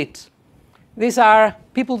a bit. These are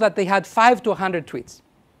people that they had 5 to 100 tweets.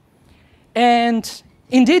 And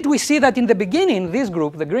indeed, we see that in the beginning, this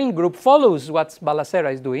group, the green group, follows what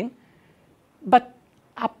balacera is doing. But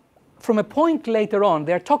from a point later on,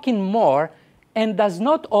 they're talking more and does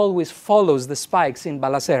not always follows the spikes in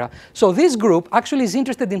balacera. So this group actually is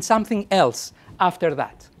interested in something else after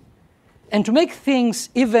that. And to make things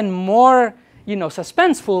even more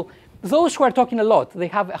suspenseful, those who are talking a lot, they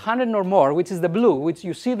have 100 or more, which is the blue, which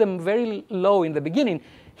you see them very low in the beginning,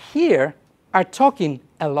 here are talking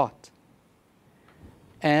a lot.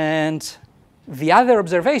 And the other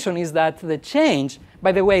observation is that the change,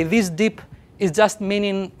 by the way, this dip is just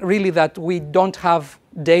meaning really that we don't have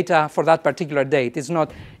data for that particular date. It's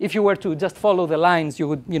not, if you were to just follow the lines, you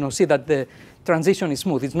would see that the transition is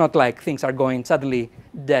smooth. It's not like things are going suddenly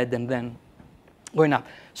dead and then going up.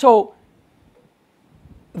 So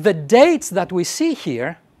the dates that we see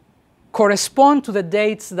here correspond to the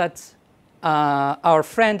dates that our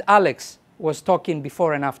friend Alex was talking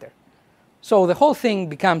before and after. So the whole thing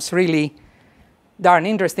becomes really darn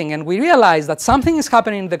interesting, and we realize that something is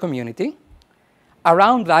happening in the community.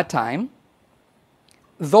 Around that time,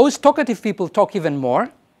 those talkative people talk even more.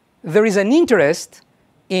 There is an interest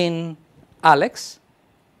in Alex,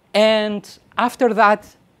 and after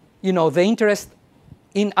that, the interest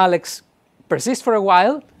in Alex persists for a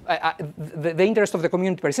while. The interest of the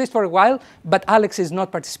community persists for a while, but Alex is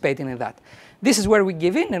not participating in that. This is where we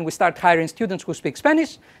give in and we start hiring students who speak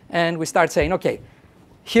Spanish, and we start saying, okay,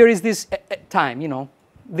 here is this time,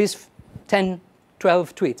 these 10,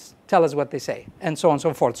 12 tweets. Tell us what they say, and so on and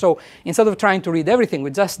so forth. So instead of trying to read everything,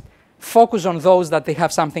 we just focus on those that they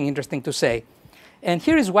have something interesting to say. And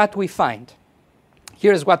here is what we find.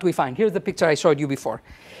 Here's what we find. Here's the picture I showed you before.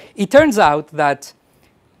 It turns out that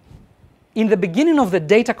in the beginning of the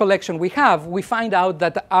data collection we find out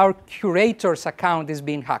that our curator's account is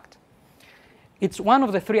being hacked. It's one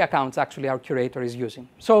of the 3 accounts, actually, our curator is using.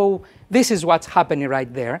 So this is what's happening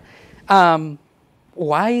right there.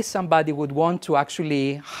 Why somebody would want to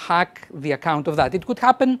actually hack the account of that? It could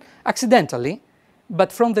happen accidentally,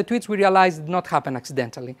 but from the tweets we realized it did not happen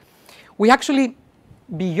accidentally. We actually,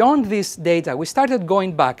 beyond this data, we started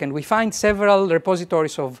going back and we find several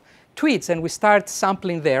repositories of tweets and we start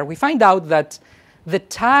sampling there. We find out that the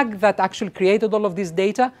tag that actually created all of this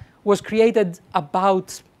data was created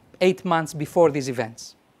about 8 months before these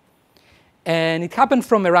events. And it happened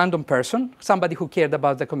from a random person, somebody who cared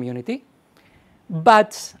about the community.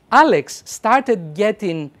 But Alex started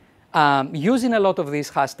getting, using a lot of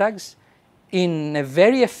these hashtags in a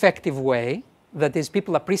very effective way. That is,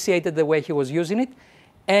 people appreciated the way he was using it,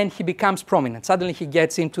 and he becomes prominent. Suddenly he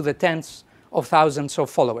gets into the tens of thousands of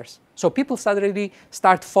followers. So people suddenly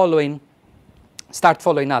start following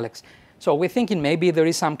Alex. So we're thinking maybe there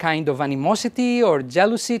is some kind of animosity or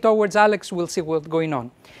jealousy towards Alex. We'll see what's going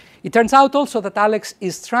on. It turns out also that Alex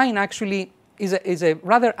is trying actually, is a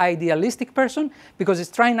rather idealistic person, because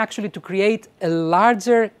he's trying actually to create a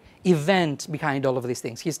larger event behind all of these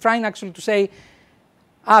things. He's trying actually to say,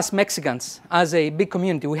 us Mexicans, as a big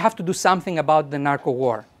community, we have to do something about the narco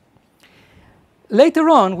war. Later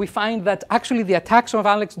on, we find that actually the attacks on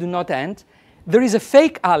Alex do not end. There is a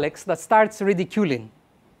fake Alex that starts ridiculing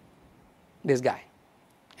this guy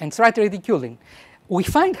and starts ridiculing. We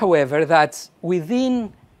find, however, that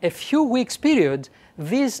within a few weeks period,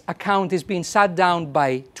 this account is being shut down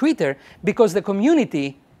by Twitter because the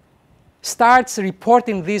community starts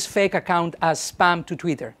reporting this fake account as spam to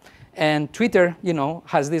Twitter. And Twitter,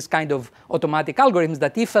 has this kind of automatic algorithms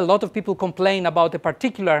that if a lot of people complain about a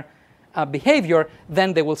particular behavior,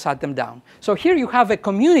 then they will shut them down. So here you have a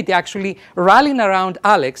community actually rallying around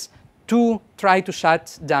Alex to try to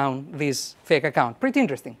shut down this fake account. Pretty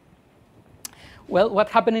interesting. Well, what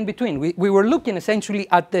happened in between? We were looking essentially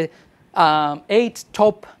at the 8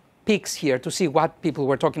 top picks here to see what people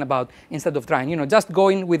were talking about instead of trying, just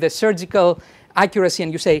going with a surgical accuracy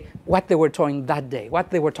and you say what they were talking that day, what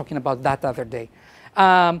they were talking about that other day.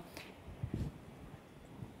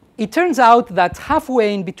 It turns out that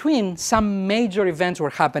halfway in between, some major events were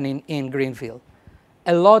happening in Greenville.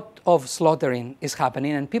 A lot of slaughtering is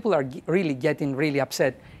happening, and people are really getting really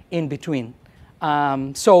upset in between.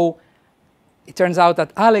 So it turns out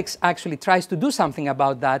that Alex actually tries to do something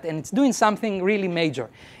about that, and it's doing something really major.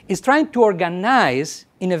 It's trying to organize,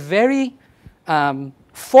 in a very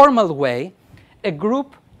formal way, a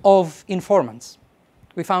group of informants.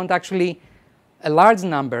 We found actually a large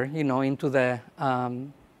number, into the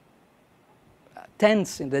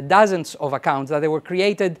tens, in the dozens of accounts that they were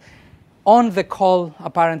created on the call,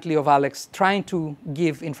 apparently, of Alex trying to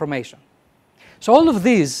give information. So all of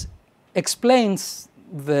this explains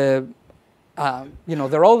the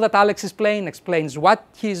role that Alex is playing, explains what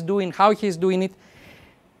he's doing, how he's doing it.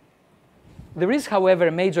 There is, however,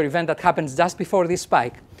 a major event that happens just before this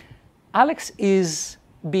spike. Alex is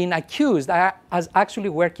being accused as actually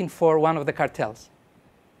working for one of the cartels.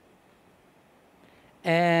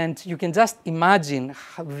 And you can just imagine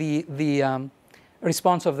the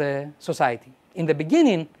response of the society. In the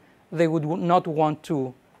beginning, they would not want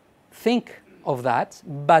to think of that.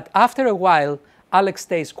 But after a while, Alex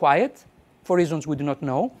stays quiet for reasons we do not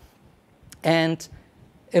know. And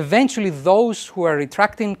eventually, those who are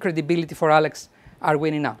retracting credibility for Alex are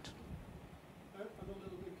winning out. I'm a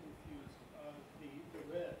little bit confused.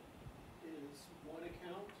 The red is one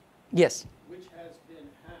account? Yes. Which has been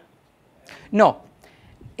hacked? No.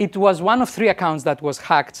 It was one of 3 accounts that was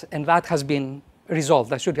hacked, and that has been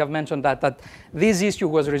resolved. I should have mentioned that this issue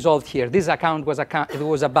was resolved here. This account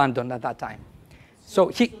was abandoned at that time.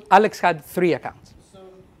 So Alex had 3 accounts. So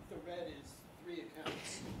the red is 3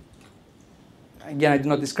 accounts. Again, I did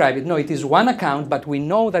not describe it. No, it is one account, but we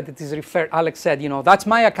know that it is referred. Alex said, that's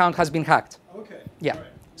my account has been hacked. Okay. Yeah. Right.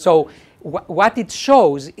 So what it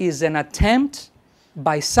shows is an attempt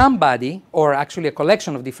by somebody, or actually a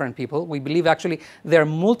collection of different people. We believe actually there are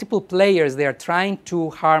multiple players. They are trying to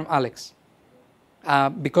harm Alex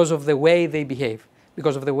because of the way they behave,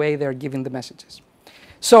 because of the way they're giving the messages.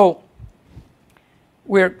 So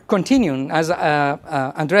we're continuing. As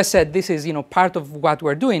Andrés said, this is part of what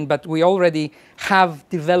we're doing, but we already have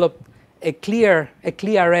developed a clearer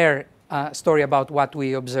story about what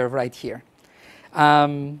we observe right here.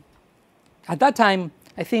 At that time,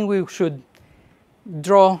 I think we should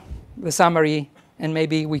draw the summary, and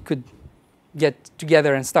maybe we could get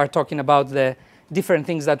together and start talking about the different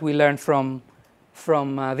things that we learned from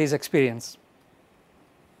this experience.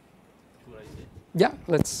 Yeah,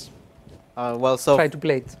 let's try to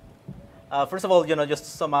play it. First of all, just to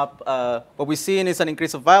sum up, what we're seeing is an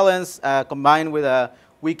increase of violence combined with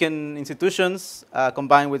weakened institutions,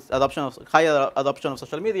 combined with higher adoption of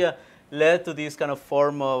social media, led to this kind of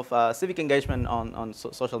form of civic engagement on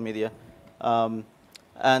social media.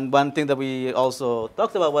 And one thing that we also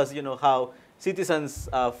talked about was, how citizens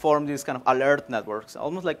form these kind of alert networks,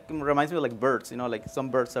 almost like, reminds me of like birds, like some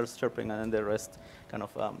birds are chirping and then the rest kind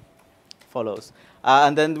of follows.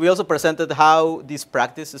 And then we also presented how this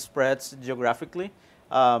practice spreads geographically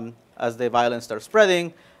as the violence starts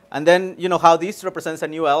spreading. And then, how this represents a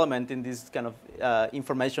new element in this kind of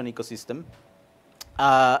information ecosystem.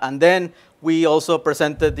 And then we also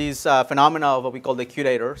presented this phenomena of what we call the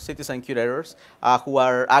curators, citizen curators, who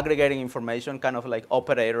are aggregating information, kind of like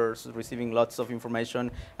operators receiving lots of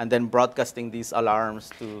information and then broadcasting these alarms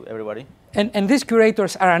to everybody. And these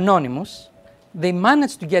curators are anonymous. They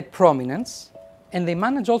manage to get prominence, and they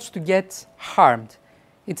manage also to get harmed.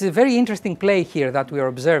 It's a very interesting play here that we are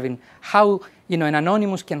observing, how an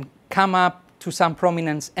anonymous can come up to some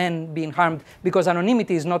prominence and being harmed, because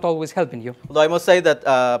anonymity is not always helping you. Although I must say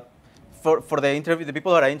that for the interview, the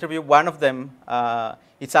people that I interviewed, one of them,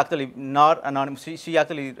 it's actually not anonymous. She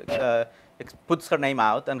actually puts her name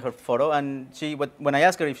out and her photo, and when I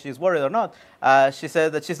asked her if she's worried or not, she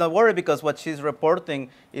said that she's not worried because what she's reporting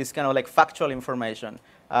is kind of like factual information.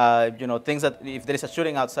 Things that if there is a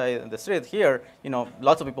shooting outside the street here,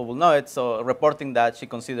 lots of people will know it. So reporting that she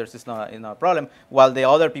considers is not a problem. While the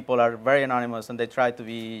other people are very anonymous and they try to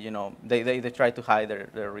be, they try to hide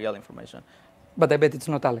their real information. But I bet it's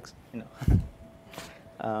not Alex. And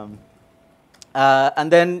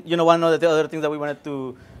then, one of the other things that we wanted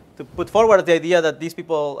to put forward the idea that these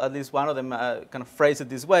people, at least one of them, kind of phrase it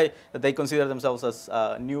this way, that they consider themselves as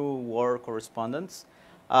new war correspondents.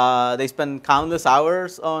 They spend countless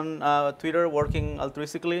hours on Twitter working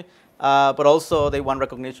altruistically, but also they want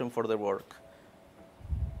recognition for their work.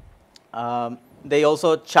 They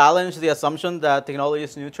also challenge the assumption that technology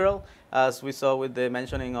is neutral, as we saw with the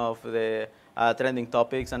mentioning of the trending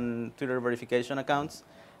topics and Twitter verification accounts.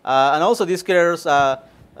 And also these creators,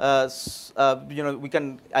 we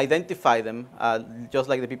can identify them, just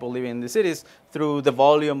like the people living in the cities, through the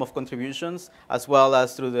volume of contributions, as well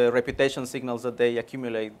as through the reputation signals that they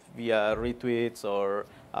accumulate via retweets or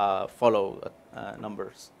follow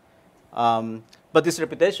numbers. But this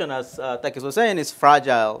reputation, as Takis was saying, is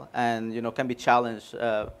fragile and can be challenged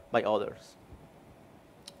by others.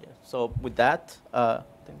 Yeah. So with that, I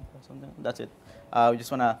think that's it. We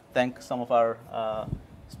just want to thank some of our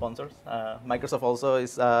sponsors. Microsoft also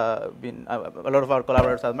is been a lot of our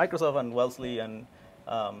collaborators at Microsoft and Wellesley and.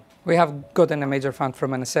 We have gotten a major fund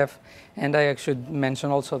from NSF, and I should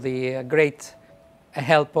mention also the great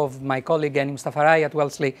help of my colleague Annie Mustafarai at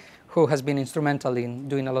Wellesley, who has been instrumental in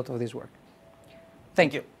doing a lot of this work.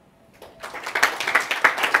 Thank you.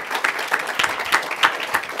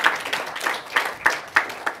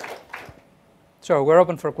 So we're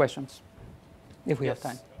open for questions, if we have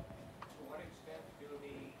time.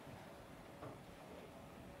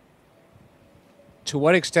 To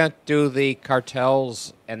what extent do the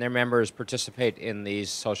cartels and their members participate in these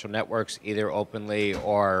social networks, either openly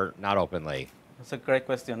or not openly? That's a great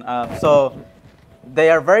question. So they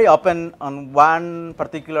are very open on one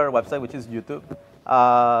particular website, which is YouTube.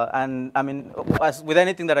 And I mean, as with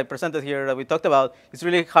anything that I presented here that we talked about, it's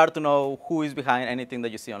really hard to know who is behind anything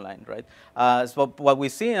that you see online, right? So what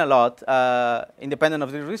we've seen a lot, independent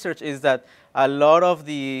of the research, is that a lot of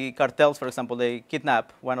the cartels, for example, they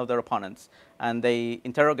kidnap one of their opponents and they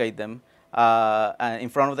interrogate them in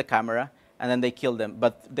front of the camera, and then they kill them.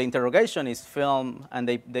 But the interrogation is filmed, and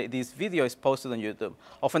this video is posted on YouTube.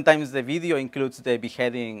 Oftentimes, the video includes the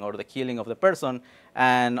beheading or the killing of the person,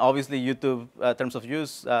 and obviously, YouTube terms of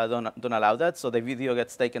use don't allow that, so the video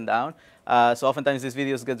gets taken down. So oftentimes, these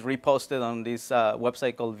videos get reposted on this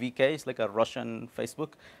website called VK. It's like a Russian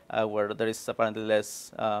Facebook, where there is apparently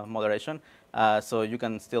less moderation. So you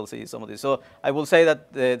can still see some of this. So I will say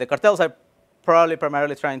that the cartels are probably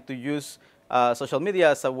primarily trying to use social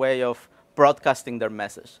media as a way of broadcasting their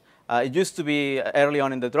message. It used to be early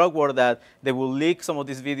on in the drug war that they will leak some of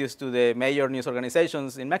these videos to the major news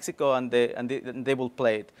organizations in Mexico, and they will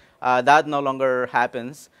play it. That no longer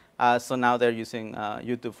happens. So now they're using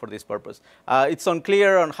YouTube for this purpose. It's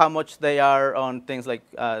unclear on how much they are on things like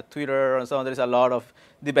Twitter and so on. There's a lot of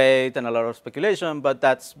debate and a lot of speculation, but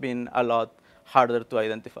that's been a lot harder to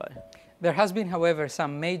identify. There has been, however,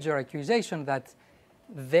 some major accusation that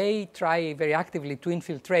they try very actively to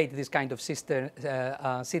infiltrate this kind of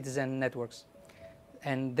citizen networks.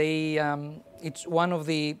 And it's one of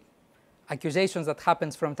the accusations that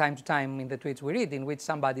happens from time to time in the tweets we read, in which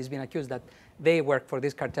somebody's been accused that they work for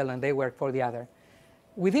this cartel and they work for the other.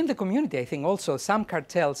 Within the community, I think also some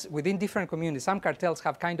cartels, within different communities, some cartels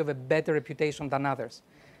have kind of a better reputation than others.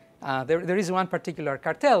 There is one particular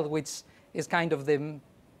cartel which is kind of the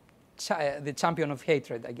champion of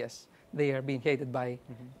hatred, I guess. They are being hated by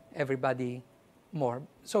everybody more.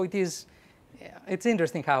 So it's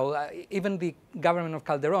interesting how even the government of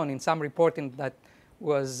Calderon, in some reporting that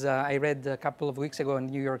was, I read a couple of weeks ago in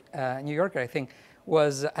New Yorker, I think,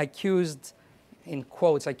 was accused, in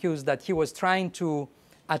quotes, accused that he was trying to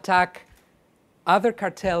attack other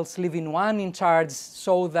cartels, leaving one in charge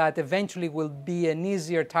so that eventually will be an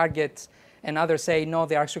easier target, and others say, no,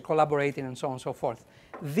 they're actually collaborating, and so on and so forth.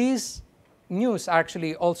 These news are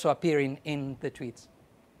actually also appearing in the tweets.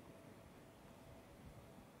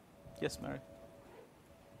 Yes, Mary.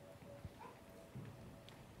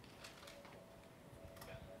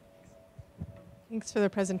 Thanks for the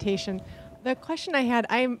presentation. The question I had,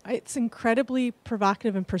 it's incredibly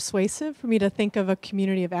provocative and persuasive for me to think of a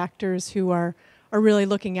community of actors who are really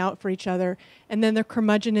looking out for each other. And then the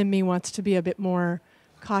curmudgeon in me wants to be a bit more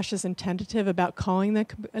cautious and tentative about calling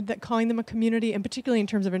them a community, and particularly in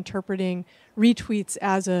terms of interpreting retweets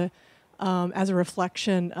as a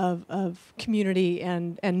reflection of community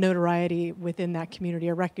and notoriety within that community,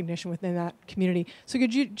 or recognition within that community. So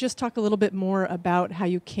could you just talk a little bit more about how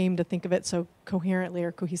you came to think of it so coherently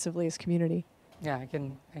or cohesively as community? Yeah, I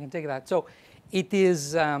can take that. So it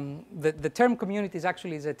is, the term community is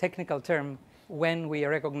actually a technical term when we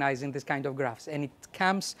are recognizing this kind of graphs. And it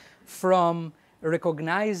comes from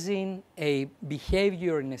recognizing a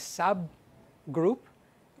behavior in a subgroup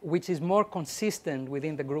which is more consistent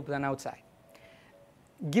within the group than outside.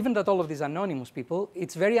 Given that all of these anonymous people,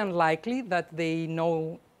 it's very unlikely that they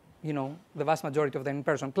know, the vast majority of them in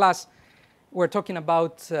person. Plus, we're talking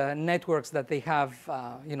about networks that they have,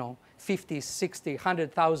 50, 60,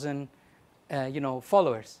 100,000,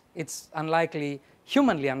 followers. It's unlikely,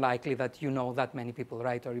 humanly unlikely, that you know that many people,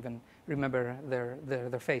 right, or even remember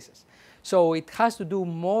their faces. So it has to do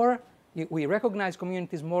more. We recognize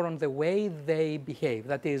communities more on the way they behave.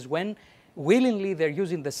 That is, when willingly they're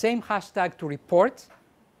using the same hashtag to report.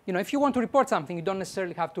 If you want to report something, you don't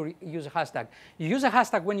necessarily have to use a hashtag. You use a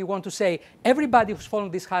hashtag when you want to say, everybody who's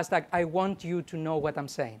following this hashtag, I want you to know what I'm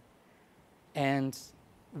saying. And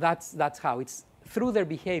that's how. It's through their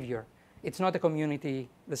behavior. It's not a community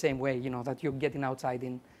the same way, that you're getting outside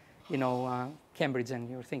in, Cambridge and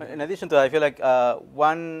you're thinking. In addition to that, I feel like at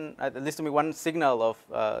least to me, one signal of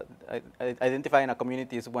identifying a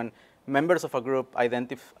community is when members of a group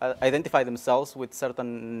identify themselves with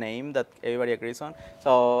certain name that everybody agrees on.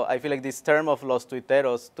 So I feel like this term of los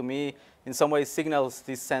tuiteros, to me, in some ways signals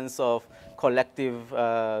this sense of collective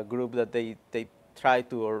group that they try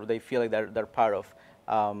to, or they feel like they're part of.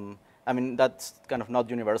 I mean, that's kind of not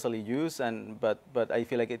universally used, but I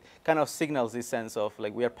feel like it kind of signals this sense of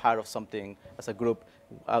like we are part of something as a group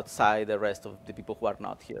outside the rest of the people who are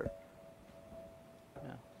not here.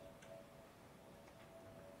 Yeah.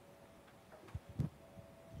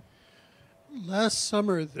 Last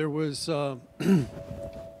summer, there was, from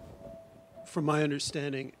my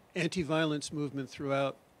understanding, anti-violence movement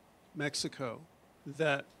throughout Mexico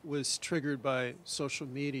that was triggered by social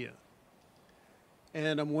media.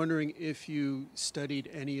 And I'm wondering if you studied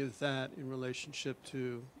any of that in relationship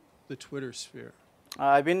to the Twitter sphere.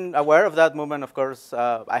 I've been aware of that movement, of course.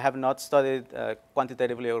 I have not studied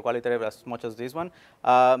quantitatively or qualitatively as much as this one.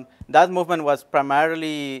 That movement was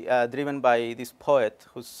primarily driven by this poet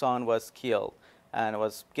whose son was killed and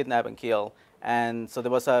was kidnapped and killed. And so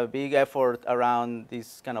there was a big effort around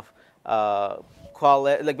this kind of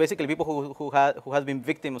like basically people who had been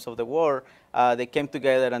victims of the war. They came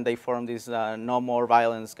together and they formed this no more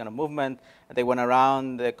violence kind of movement. They went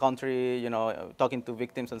around the country, talking to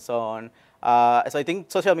victims and so on. So I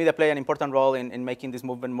think social media play an important role in making this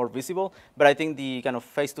movement more visible. But I think the kind of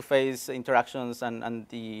face-to-face interactions and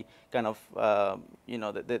the kind of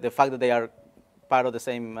the fact that they are part of the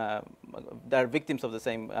same, they're victims of the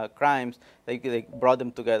same crimes, they brought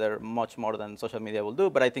them together much more than social media will do.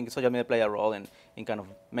 But I think social media play a role in kind of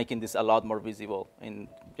making this a lot more visible in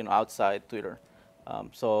outside Twitter.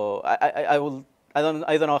 So I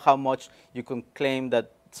don't know how much you can claim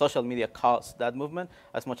that social media caused that movement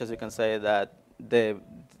as much as you can say that the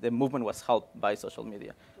movement was helped by social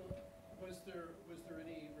media. Was there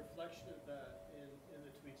any reflection of that in the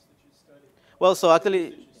tweets that you studied? Well, so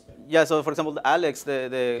actually, yeah, so for example, Alex,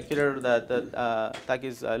 the hitter that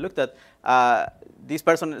Takis looked at, this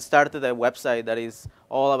person started a website that is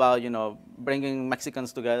all about, bringing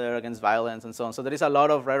Mexicans together against violence and so on. So there is a lot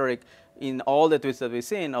of rhetoric in all the tweets that we've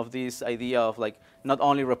seen of this idea of like not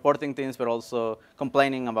only reporting things, but also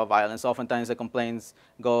complaining about violence. Oftentimes the complaints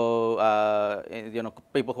go,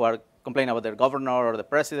 people who are complaining about their governor or the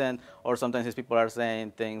president, or sometimes these people are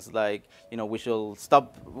saying things like, we should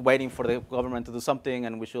stop waiting for the government to do something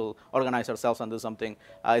and we should organize ourselves and do something.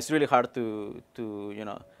 It's really hard to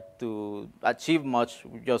achieve much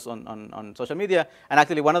just on social media. And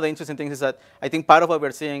actually, one of the interesting things is that I think part of what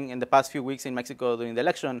we're seeing in the past few weeks in Mexico during the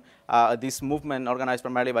election, this movement organized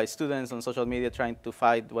primarily by students on social media trying to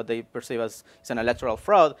fight what they perceive as an electoral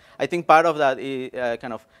fraud, I think part of that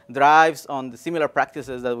kind of drives on the similar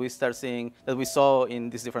practices that we start seeing, that we saw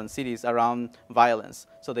in these different cities around violence.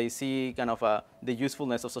 So they see kind of the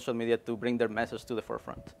usefulness of social media to bring their message to the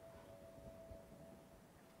forefront.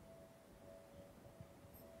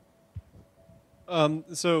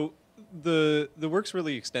 So the work's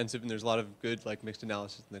really extensive, and there's a lot of good mixed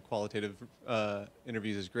analysis, and the qualitative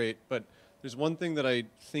interviews is great. But there's one thing that I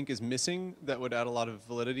think is missing that would add a lot of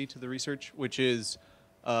validity to the research, which is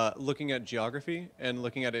looking at geography and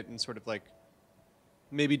looking at it in sort of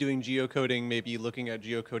maybe doing geocoding, maybe looking at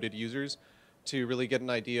geocoded users to really get an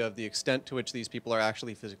idea of the extent to which these people are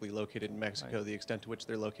actually physically located in Mexico, right, the extent to which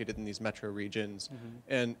they're located in these metro regions,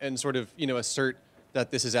 and sort of assert that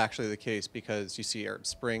this is actually the case, because you see Arab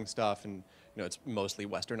Spring stuff, and it's mostly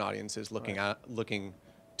Western audiences looking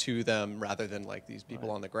to them rather than these people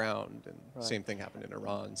on the ground. And same thing happened in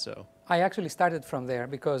Iran. So I actually started from there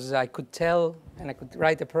because I could tell, and I could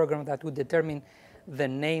write a program that would determine the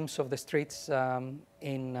names of the streets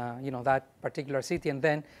in that particular city, and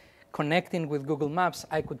then connecting with Google Maps,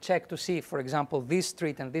 I could check to see, for example, this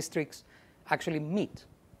street and these streets actually meet.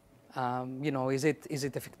 Is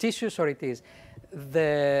it a fictitious, or it is?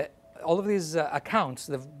 All of these accounts,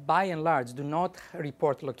 by and large, do not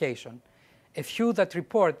report location. A few that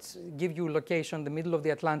report give you location, the middle of the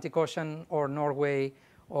Atlantic Ocean or Norway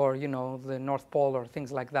or the North Pole or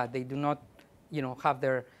things like that. They do not have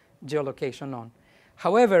their geolocation on.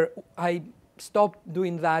 However, I stopped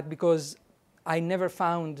doing that because I never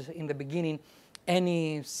found in the beginning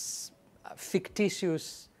any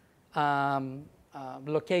fictitious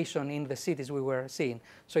location in the cities we were seeing.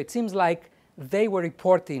 So it seems like they were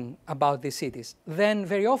reporting about these cities. Then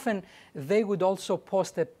very often they would also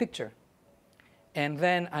post a picture, and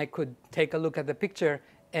then I could take a look at the picture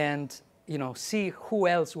and see who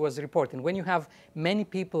else was reporting. When you have many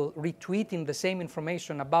people retweeting the same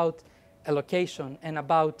information about a location and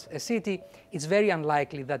about a city, it's very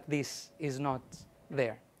unlikely that this is not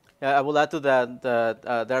there. Yeah, I will add to that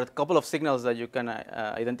there are a couple of signals that you can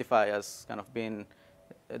identify as kind of being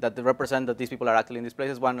that they represent that these people are actually in these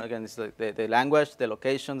places. One, again, is the language, the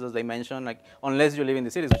locations, as they mentioned. Unless you live in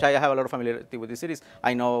the cities, which I have a lot of familiarity with these cities,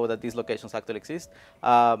 I know that these locations actually exist.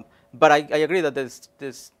 But I agree that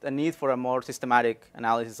there's a need for a more systematic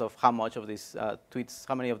analysis of how much of these tweets,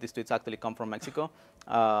 how many of these tweets actually come from Mexico.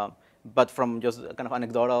 But from just kind of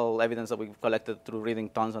anecdotal evidence that we've collected through reading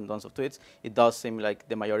tons and tons of tweets, it does seem like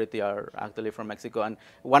the majority are actually from Mexico. And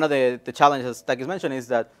one of the challenges Takis mentioned is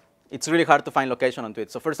that it's really hard to find location on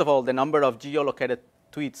tweets. So first of all, the number of geolocated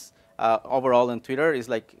tweets overall on Twitter is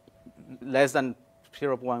less than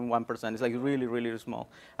 0.1%. It's really, really small.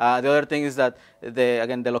 The other thing is that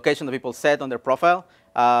the location that people set on their profile,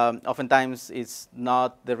 oftentimes it's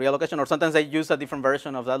not the real location, or sometimes they use a different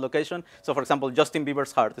version of that location. So for example, Justin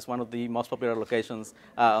Bieber's heart is one of the most popular locations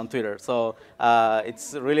on Twitter. So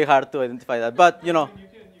it's really hard to identify that. But You can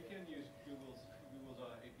use Google's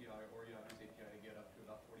API or Yahoo's API to get up to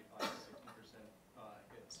about 45 to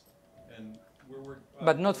 60% hits. And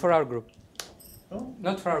but not for our group. Oh.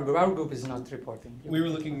 Not for our group. Our group is not reporting. We were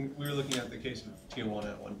looking at the case of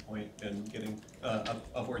Tijuana at one point and getting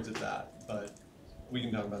upwards of that, but we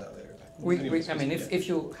can talk about that later. I mean, if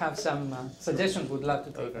you have some suggestions, we'd love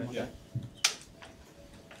to take them. Yeah.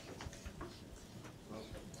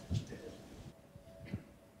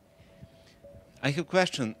 I have a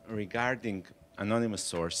question regarding anonymous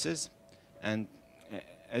sources, and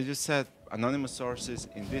as you said, anonymous sources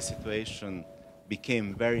in this situation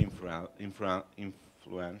became very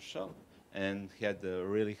influential and had a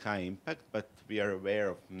really high impact, but we are aware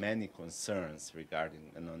of many concerns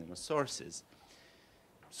regarding anonymous sources.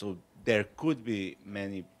 So there could be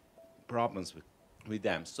many problems with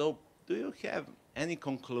them. So do you have any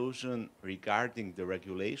conclusion regarding the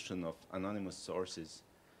regulation of anonymous sources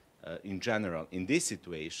in general in this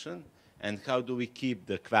situation, and how do we keep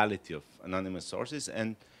the quality of anonymous sources?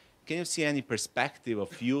 And can you see any perspective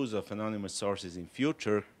of use of anonymous sources in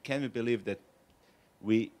future? Can we believe that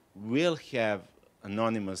we will have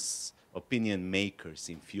anonymous opinion makers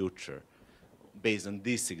in future based on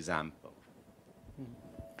this example?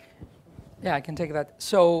 Yeah, I can take that.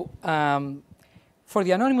 So for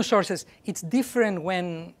the anonymous sources, it's different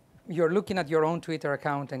when you're looking at your own Twitter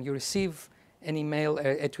account and you receive an email,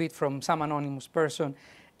 a tweet from some anonymous person,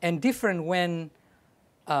 and different when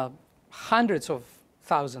hundreds of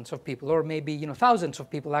thousands of people, or maybe thousands of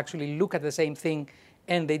people actually look at the same thing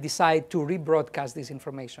and they decide to rebroadcast this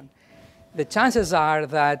information. The chances are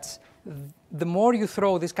that the more you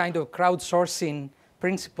throw this kind of crowdsourcing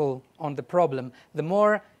principle on the problem, the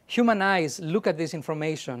more human eyes look at this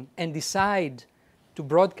information and decide to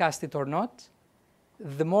broadcast it or not,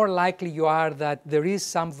 the more likely you are that there is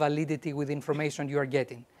some validity with information you are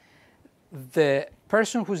getting. The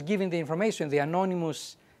person who's giving the information, the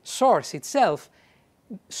anonymous source itself,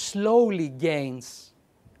 slowly gains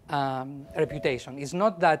reputation. It's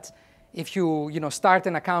not that if you start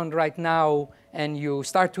an account right now and you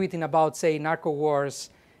start tweeting about, say, narco wars,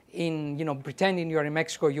 pretending you're in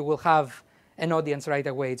Mexico, you will have an audience right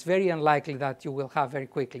away. It's very unlikely that you will have very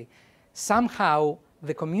quickly. Somehow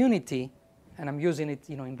the community, and I'm using it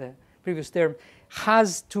in the previous term,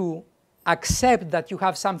 has to accept that you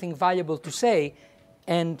have something valuable to say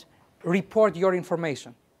and report your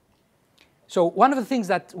information. So one of the things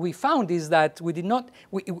that we found is that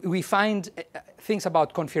we find things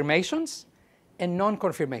about confirmations and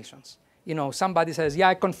non-confirmations. Somebody says, yeah,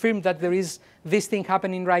 I confirm that there is this thing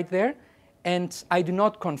happening right there, and I do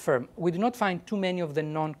not confirm. We do not find too many of the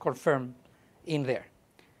non-confirm in there.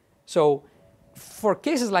 So for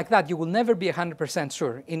cases like that, you will never be 100%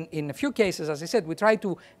 sure. In a few cases, as I said, we try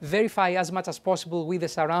to verify as much as possible with the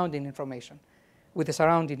surrounding information, with the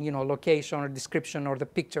surrounding location or description or the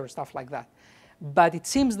picture, stuff like that. But it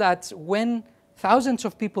seems that when thousands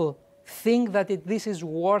of people think that this is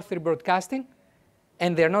worth rebroadcasting,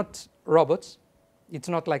 and they're not robots, it's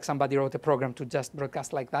not like somebody wrote a program to just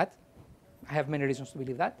broadcast like that. I have many reasons to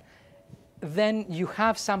believe that. Then you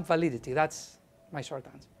have some validity. That's my short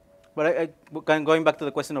answer. But going back to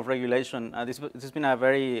the question of regulation, this has been a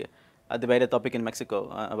very debated topic in Mexico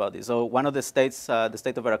about this. So one of the states, the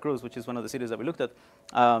state of Veracruz, which is one of the cities that we looked at,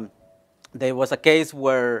 there was a case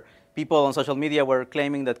where people on social media were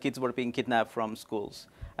claiming that kids were being kidnapped from schools.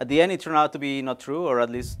 At the end, it turned out to be not true, or at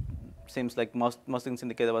least seems like most things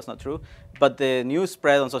indicate that was not true. But the news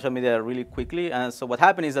spread on social media really quickly. And so what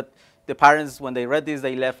happened is that the parents, when they read this,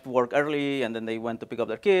 they left work early, and then they went to pick up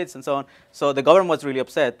their kids and so on. So the government was really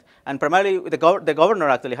upset. And primarily, the governor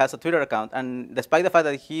actually has a Twitter account. And despite the fact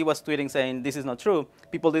that he was tweeting saying this is not true,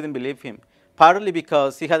 people didn't believe him. Partly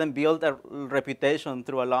because he hadn't built a reputation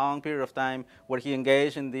through a long period of time where he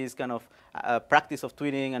engaged in this kind of practice of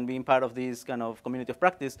tweeting and being part of this kind of community of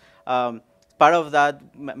practice. Part of that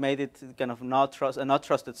made it kind of not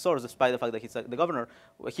trusted source, despite the fact that he's the governor.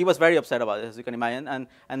 He was very upset about it, as you can imagine.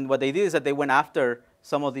 And what they did is that they went after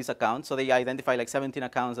some of these accounts. So they identified like 17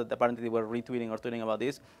 accounts that apparently were retweeting or tweeting about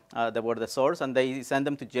this that were the source, and they sent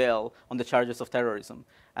them to jail on the charges of terrorism.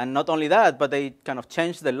 And not only that, but they kind of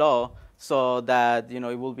changed the law so that it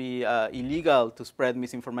will be illegal to spread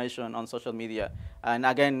misinformation on social media. And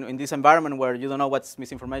again, in this environment where you don't know what's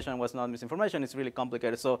misinformation and what's not misinformation, it's really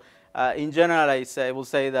complicated. So in general, I will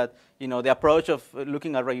say that the approach of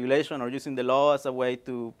looking at regulation or using the law as a way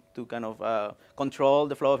to kind of control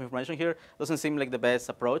the flow of information here doesn't seem like the best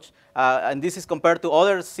approach. And this is compared to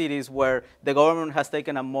other cities where the government has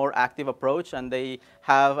taken a more active approach, and they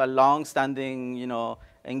have a long-standing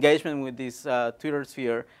engagement with this Twitter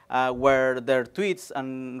sphere, where their tweets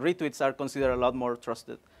and retweets are considered a lot more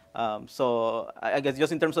trusted. So I guess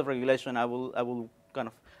just in terms of regulation, I will kind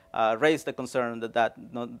of raise the concern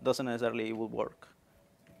that doesn't necessarily will work.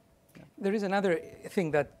 There is another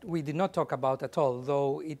thing that we did not talk about at all,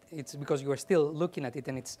 though it's because you are still looking at it,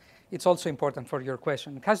 and it's also important for your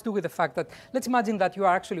question. It has to do with the fact that, let's imagine that you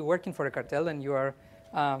are actually working for a cartel and you are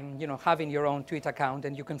having your own tweet account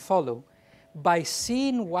and you can follow. By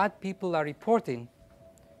seeing what people are reporting,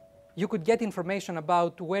 you could get information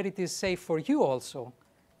about where it is safe for you also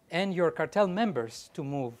and your cartel members to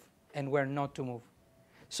move and where not to move.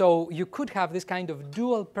 So you could have this kind of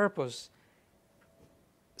dual purpose.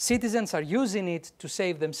 Citizens are using it to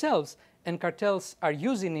save themselves, and cartels are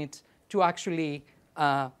using it to actually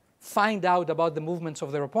find out about the movements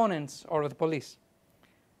of their opponents or the police.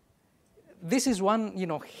 This is one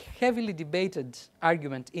heavily debated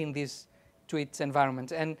argument in this tweet environment.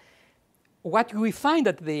 And what we find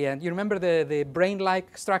at the end, you remember the brain-like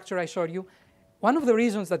structure I showed you? One of the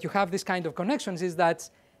reasons that you have this kind of connections is that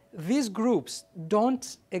these groups don't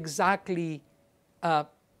exactly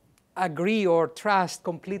agree or trust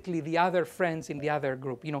completely the other friends in the other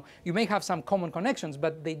group. You know, you may have some common connections,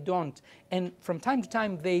 but they don't. And from time to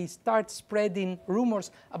time, they start spreading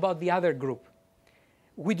rumors about the other group.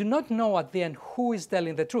 We do not know at the end who is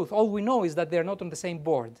telling the truth. All we know is that they're not on the same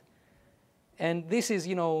board. And this is,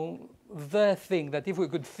 you know, the thing that if we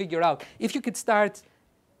could figure out, if you could start,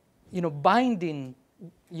 you know, binding,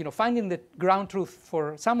 you know, finding the ground truth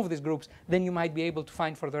for some of these groups, then you might be able to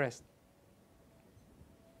find for the rest.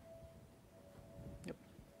 Yep.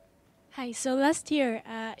 Hi. So last year,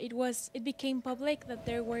 it became public that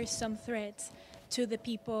there were some threats to the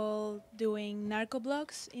people doing narco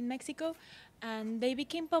blogs in Mexico, and they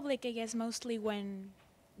became public, I guess, mostly when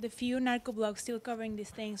the few narco blogs still covering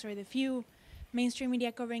these things, or the few mainstream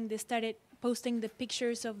media covering this, started posting the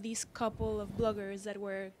pictures of these couple of bloggers that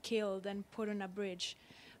were killed and put on a bridge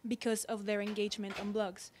because of their engagement on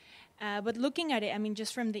blogs. But looking at it, I mean,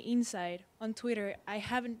 just from the inside on Twitter, I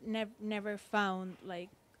haven't never found like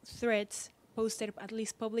threats posted, at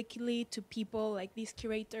least publicly, to people like these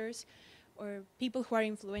curators or people who are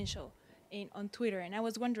influential on Twitter. And I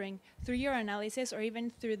was wondering, through your analysis or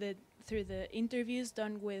even through the interviews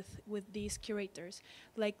done with these curators,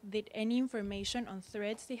 like, did any information on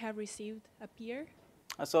threats they have received appear?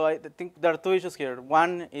 So I think there are two issues here.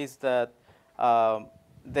 One is that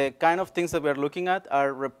the kind of things that we're looking at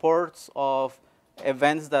are reports of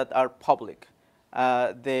events that are public.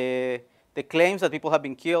 The claims that people have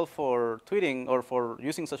been killed for tweeting or for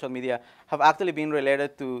using social media have actually been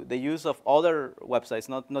related to the use of other websites,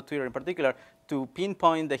 not Twitter in particular, to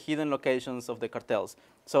pinpoint the hidden locations of the cartels.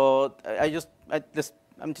 So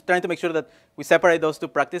I'm trying to make sure that we separate those two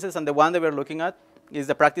practices, and the one that we're looking at is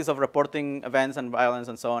the practice of reporting events and violence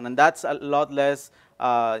and so on, and that's a lot less,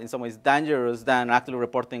 in some ways, dangerous than actually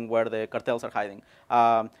reporting where the cartels are hiding.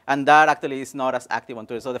 And that actually is not as active on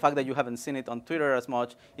Twitter. So the fact that you haven't seen it on Twitter as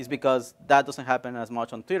much is because that doesn't happen as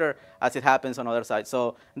much on Twitter as it happens on other sites.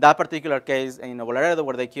 So that particular case in Nuevo Laredo,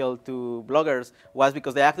 where they killed 2 bloggers, was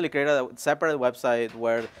because they actually created a separate website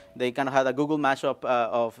where they kind of had a Google mashup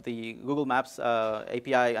of the Google Maps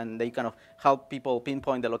API, and they kind of help people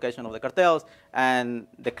pinpoint the location of the cartels. And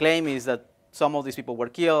the claim is that some of these people were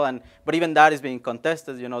killed, but even that is being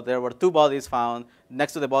contested. You know, there were 2 bodies found.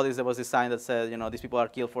 Next to the bodies, there was a sign that said, you know, these people are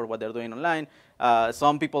killed for what they're doing online.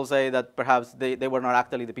 Some people say that perhaps they were not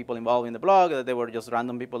actually the people involved in the blog, that they were just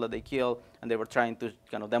random people that they killed, and they were trying to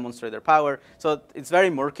kind of demonstrate their power. So it's very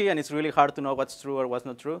murky, and it's really hard to know what's true or what's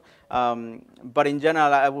not true. But in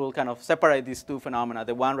general, I will kind of separate these 2 phenomena,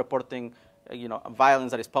 the one reporting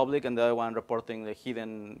violence that is public, and the other one reporting the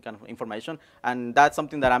hidden kind of information. And that's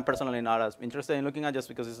something that I'm personally not as interested in looking at, just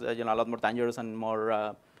because it's a lot more dangerous and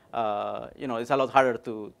more, it's a lot harder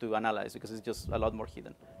to analyze because it's just a lot more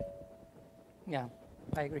hidden. Yeah,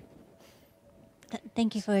 I agree.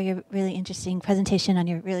 Thank you for your really interesting presentation on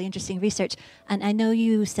your really interesting research. And I know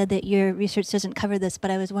you said that your research doesn't cover this,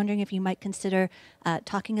 but I was wondering if you might consider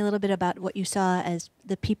talking a little bit about what you saw as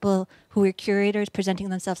the people who were curators presenting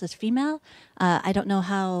themselves as female. I don't know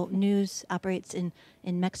how news operates in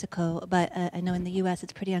Mexico, but I know in the U.S.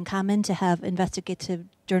 it's pretty uncommon to have investigative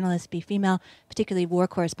journalists be female, particularly war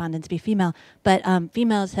correspondents be female. But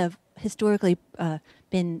females have historically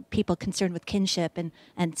been people concerned with kinship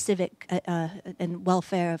and civic and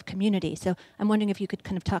welfare of community. So I'm wondering if you could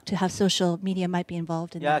kind of talk to how social media might be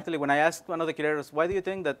involved in that. Yeah, actually, when I asked one of the curators, why do you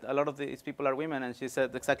think that a lot of these people are women? And she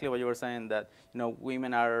said exactly what you were saying, that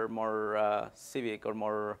women are more civic or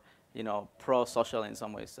more pro-social in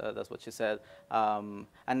some ways. That's what she said. And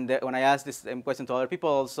when I asked this question to other people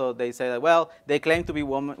also, they say that, well, they claim to be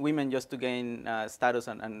women just to gain status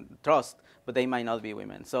and trust, but they might not be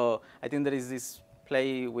women. So I think there is this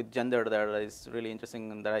play with gender there that is really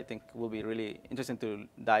interesting, and that I think will be really interesting to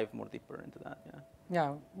dive more deeper into that.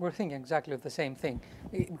 Yeah, we're thinking exactly the same thing,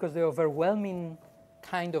 because the overwhelming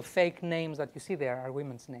kind of fake names that you see there are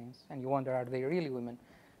women's names, and you wonder, are they really women?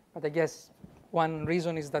 But I guess one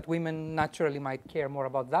reason is that women naturally might care more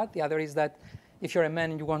about that. The other is that if you're a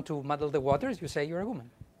man and you want to muddle the waters, you say you're a woman.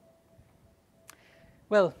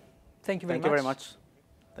 Well, thank you very much. Thank you very much.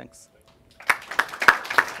 Thanks.